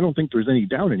got. I don't think there's any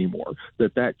doubt anymore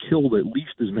that that killed at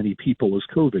least as many people as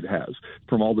COVID has,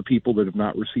 from all the people that have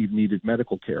not received needed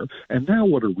medical care. And now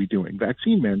what are we doing?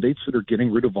 Vaccine mandates that are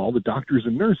getting rid of all the doctors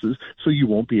and nurses so you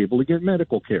won't be able to get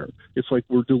medical care. It's like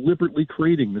we're deliberately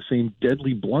creating the same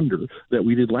deadly blunder that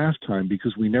we did last time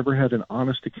because we never had an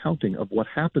honest accounting of what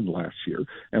happened last year,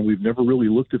 and we've never really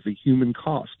looked at the human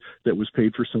cost that was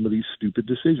paid for some of these stupid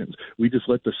decisions. We just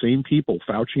let the same people,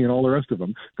 Fauci and all the rest of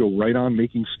them, go right on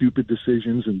making stupid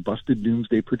decisions and busted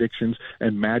doomsday predictions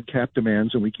and madcap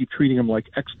demands, and we keep treating them like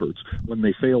experts when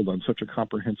they failed on such a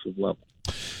comprehensive level.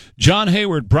 John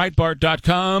Hayward,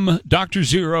 Breitbart.com, Dr.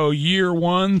 Zero, Year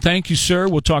One. Thank you, sir.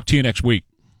 We'll talk to you next week.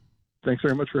 Thanks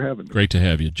very much for having me. Great to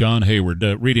have you. John Hayward,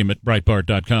 read him at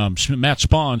Breitbart.com. Matt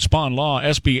Spahn, Spahn Law,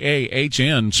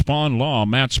 S-P-A-H-N, Spahn Law,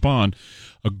 Matt Spahn,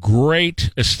 a great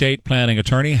estate planning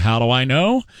attorney. How do I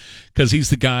know? Because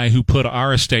he's the guy who put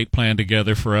our estate plan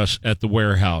together for us at the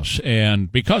warehouse.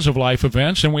 And because of life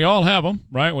events, and we all have them,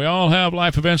 right? We all have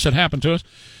life events that happen to us.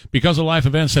 Because of life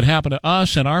events that happen to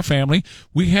us and our family,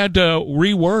 we had to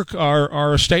rework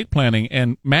our estate planning.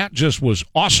 And Matt just was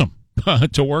awesome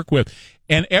to work with.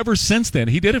 And ever since then,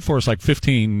 he did it for us like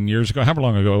 15 years ago, however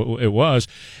long ago it was.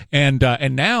 And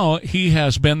now he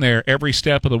has been there every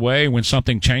step of the way when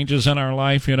something changes in our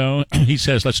life, you know. He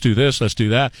says, let's do this, let's do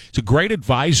that. It's a great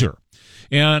advisor.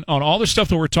 And on all the stuff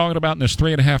that we're talking about in this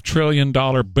 $3.5 trillion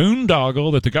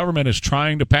boondoggle that the government is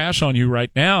trying to pass on you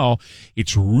right now,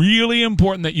 it's really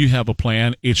important that you have a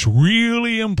plan. It's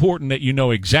really important that you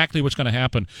know exactly what's going to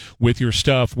happen with your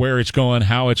stuff, where it's going,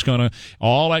 how it's going to,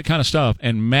 all that kind of stuff.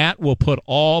 And Matt will put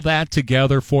all that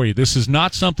together for you. This is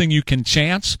not something you can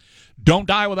chance. Don't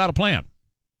die without a plan.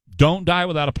 Don't die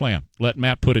without a plan. Let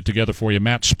Matt put it together for you.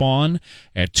 Matt Spahn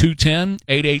at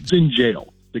 210-88. In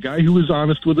jail. The guy who was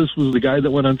honest with us was the guy that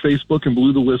went on Facebook and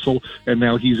blew the whistle, and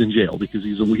now he's in jail because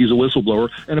he's a whistleblower.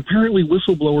 And apparently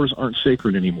whistleblowers aren't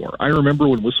sacred anymore. I remember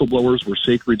when whistleblowers were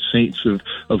sacred saints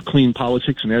of clean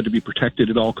politics and had to be protected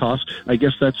at all costs. I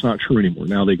guess that's not true anymore.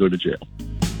 Now they go to jail.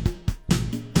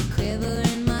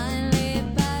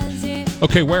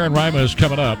 Okay, Where in Rima is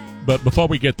coming up. But before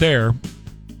we get there,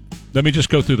 let me just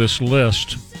go through this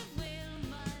list.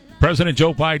 President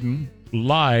Joe Biden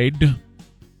lied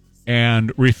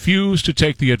and refused to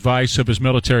take the advice of his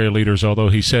military leaders, although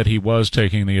he said he was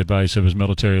taking the advice of his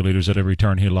military leaders at every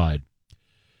turn. He lied.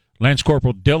 Lance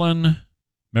Corporal Dylan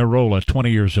Merola,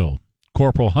 20 years old.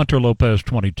 Corporal Hunter Lopez,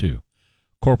 22.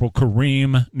 Corporal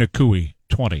Kareem Nakui,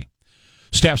 20.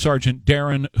 Staff Sergeant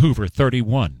Darren Hoover,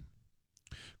 31.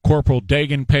 Corporal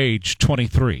Dagan Page,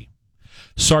 23.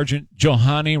 Sergeant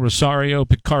Johanny Rosario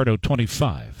Picardo,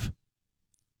 25.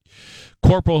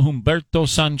 Corporal Humberto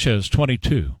Sanchez,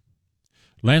 22.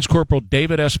 Lance Corporal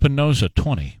David Espinoza,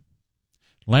 20.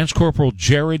 Lance Corporal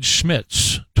Jared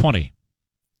Schmitz, 20.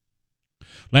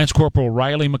 Lance Corporal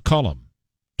Riley McCullum,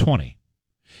 20.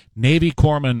 Navy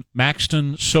Corpsman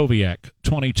Maxton Soviak,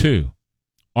 22.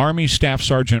 Army Staff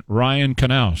Sergeant Ryan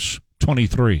Knaus,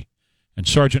 23. And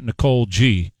Sergeant Nicole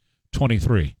G.,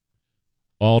 23.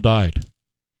 All died.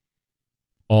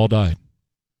 All died.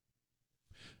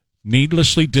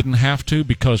 Needlessly didn't have to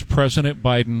because President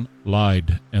Biden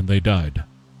lied and they died.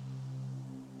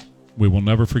 We will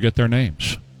never forget their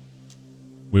names.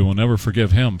 We will never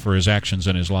forgive him for his actions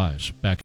and his lies. Back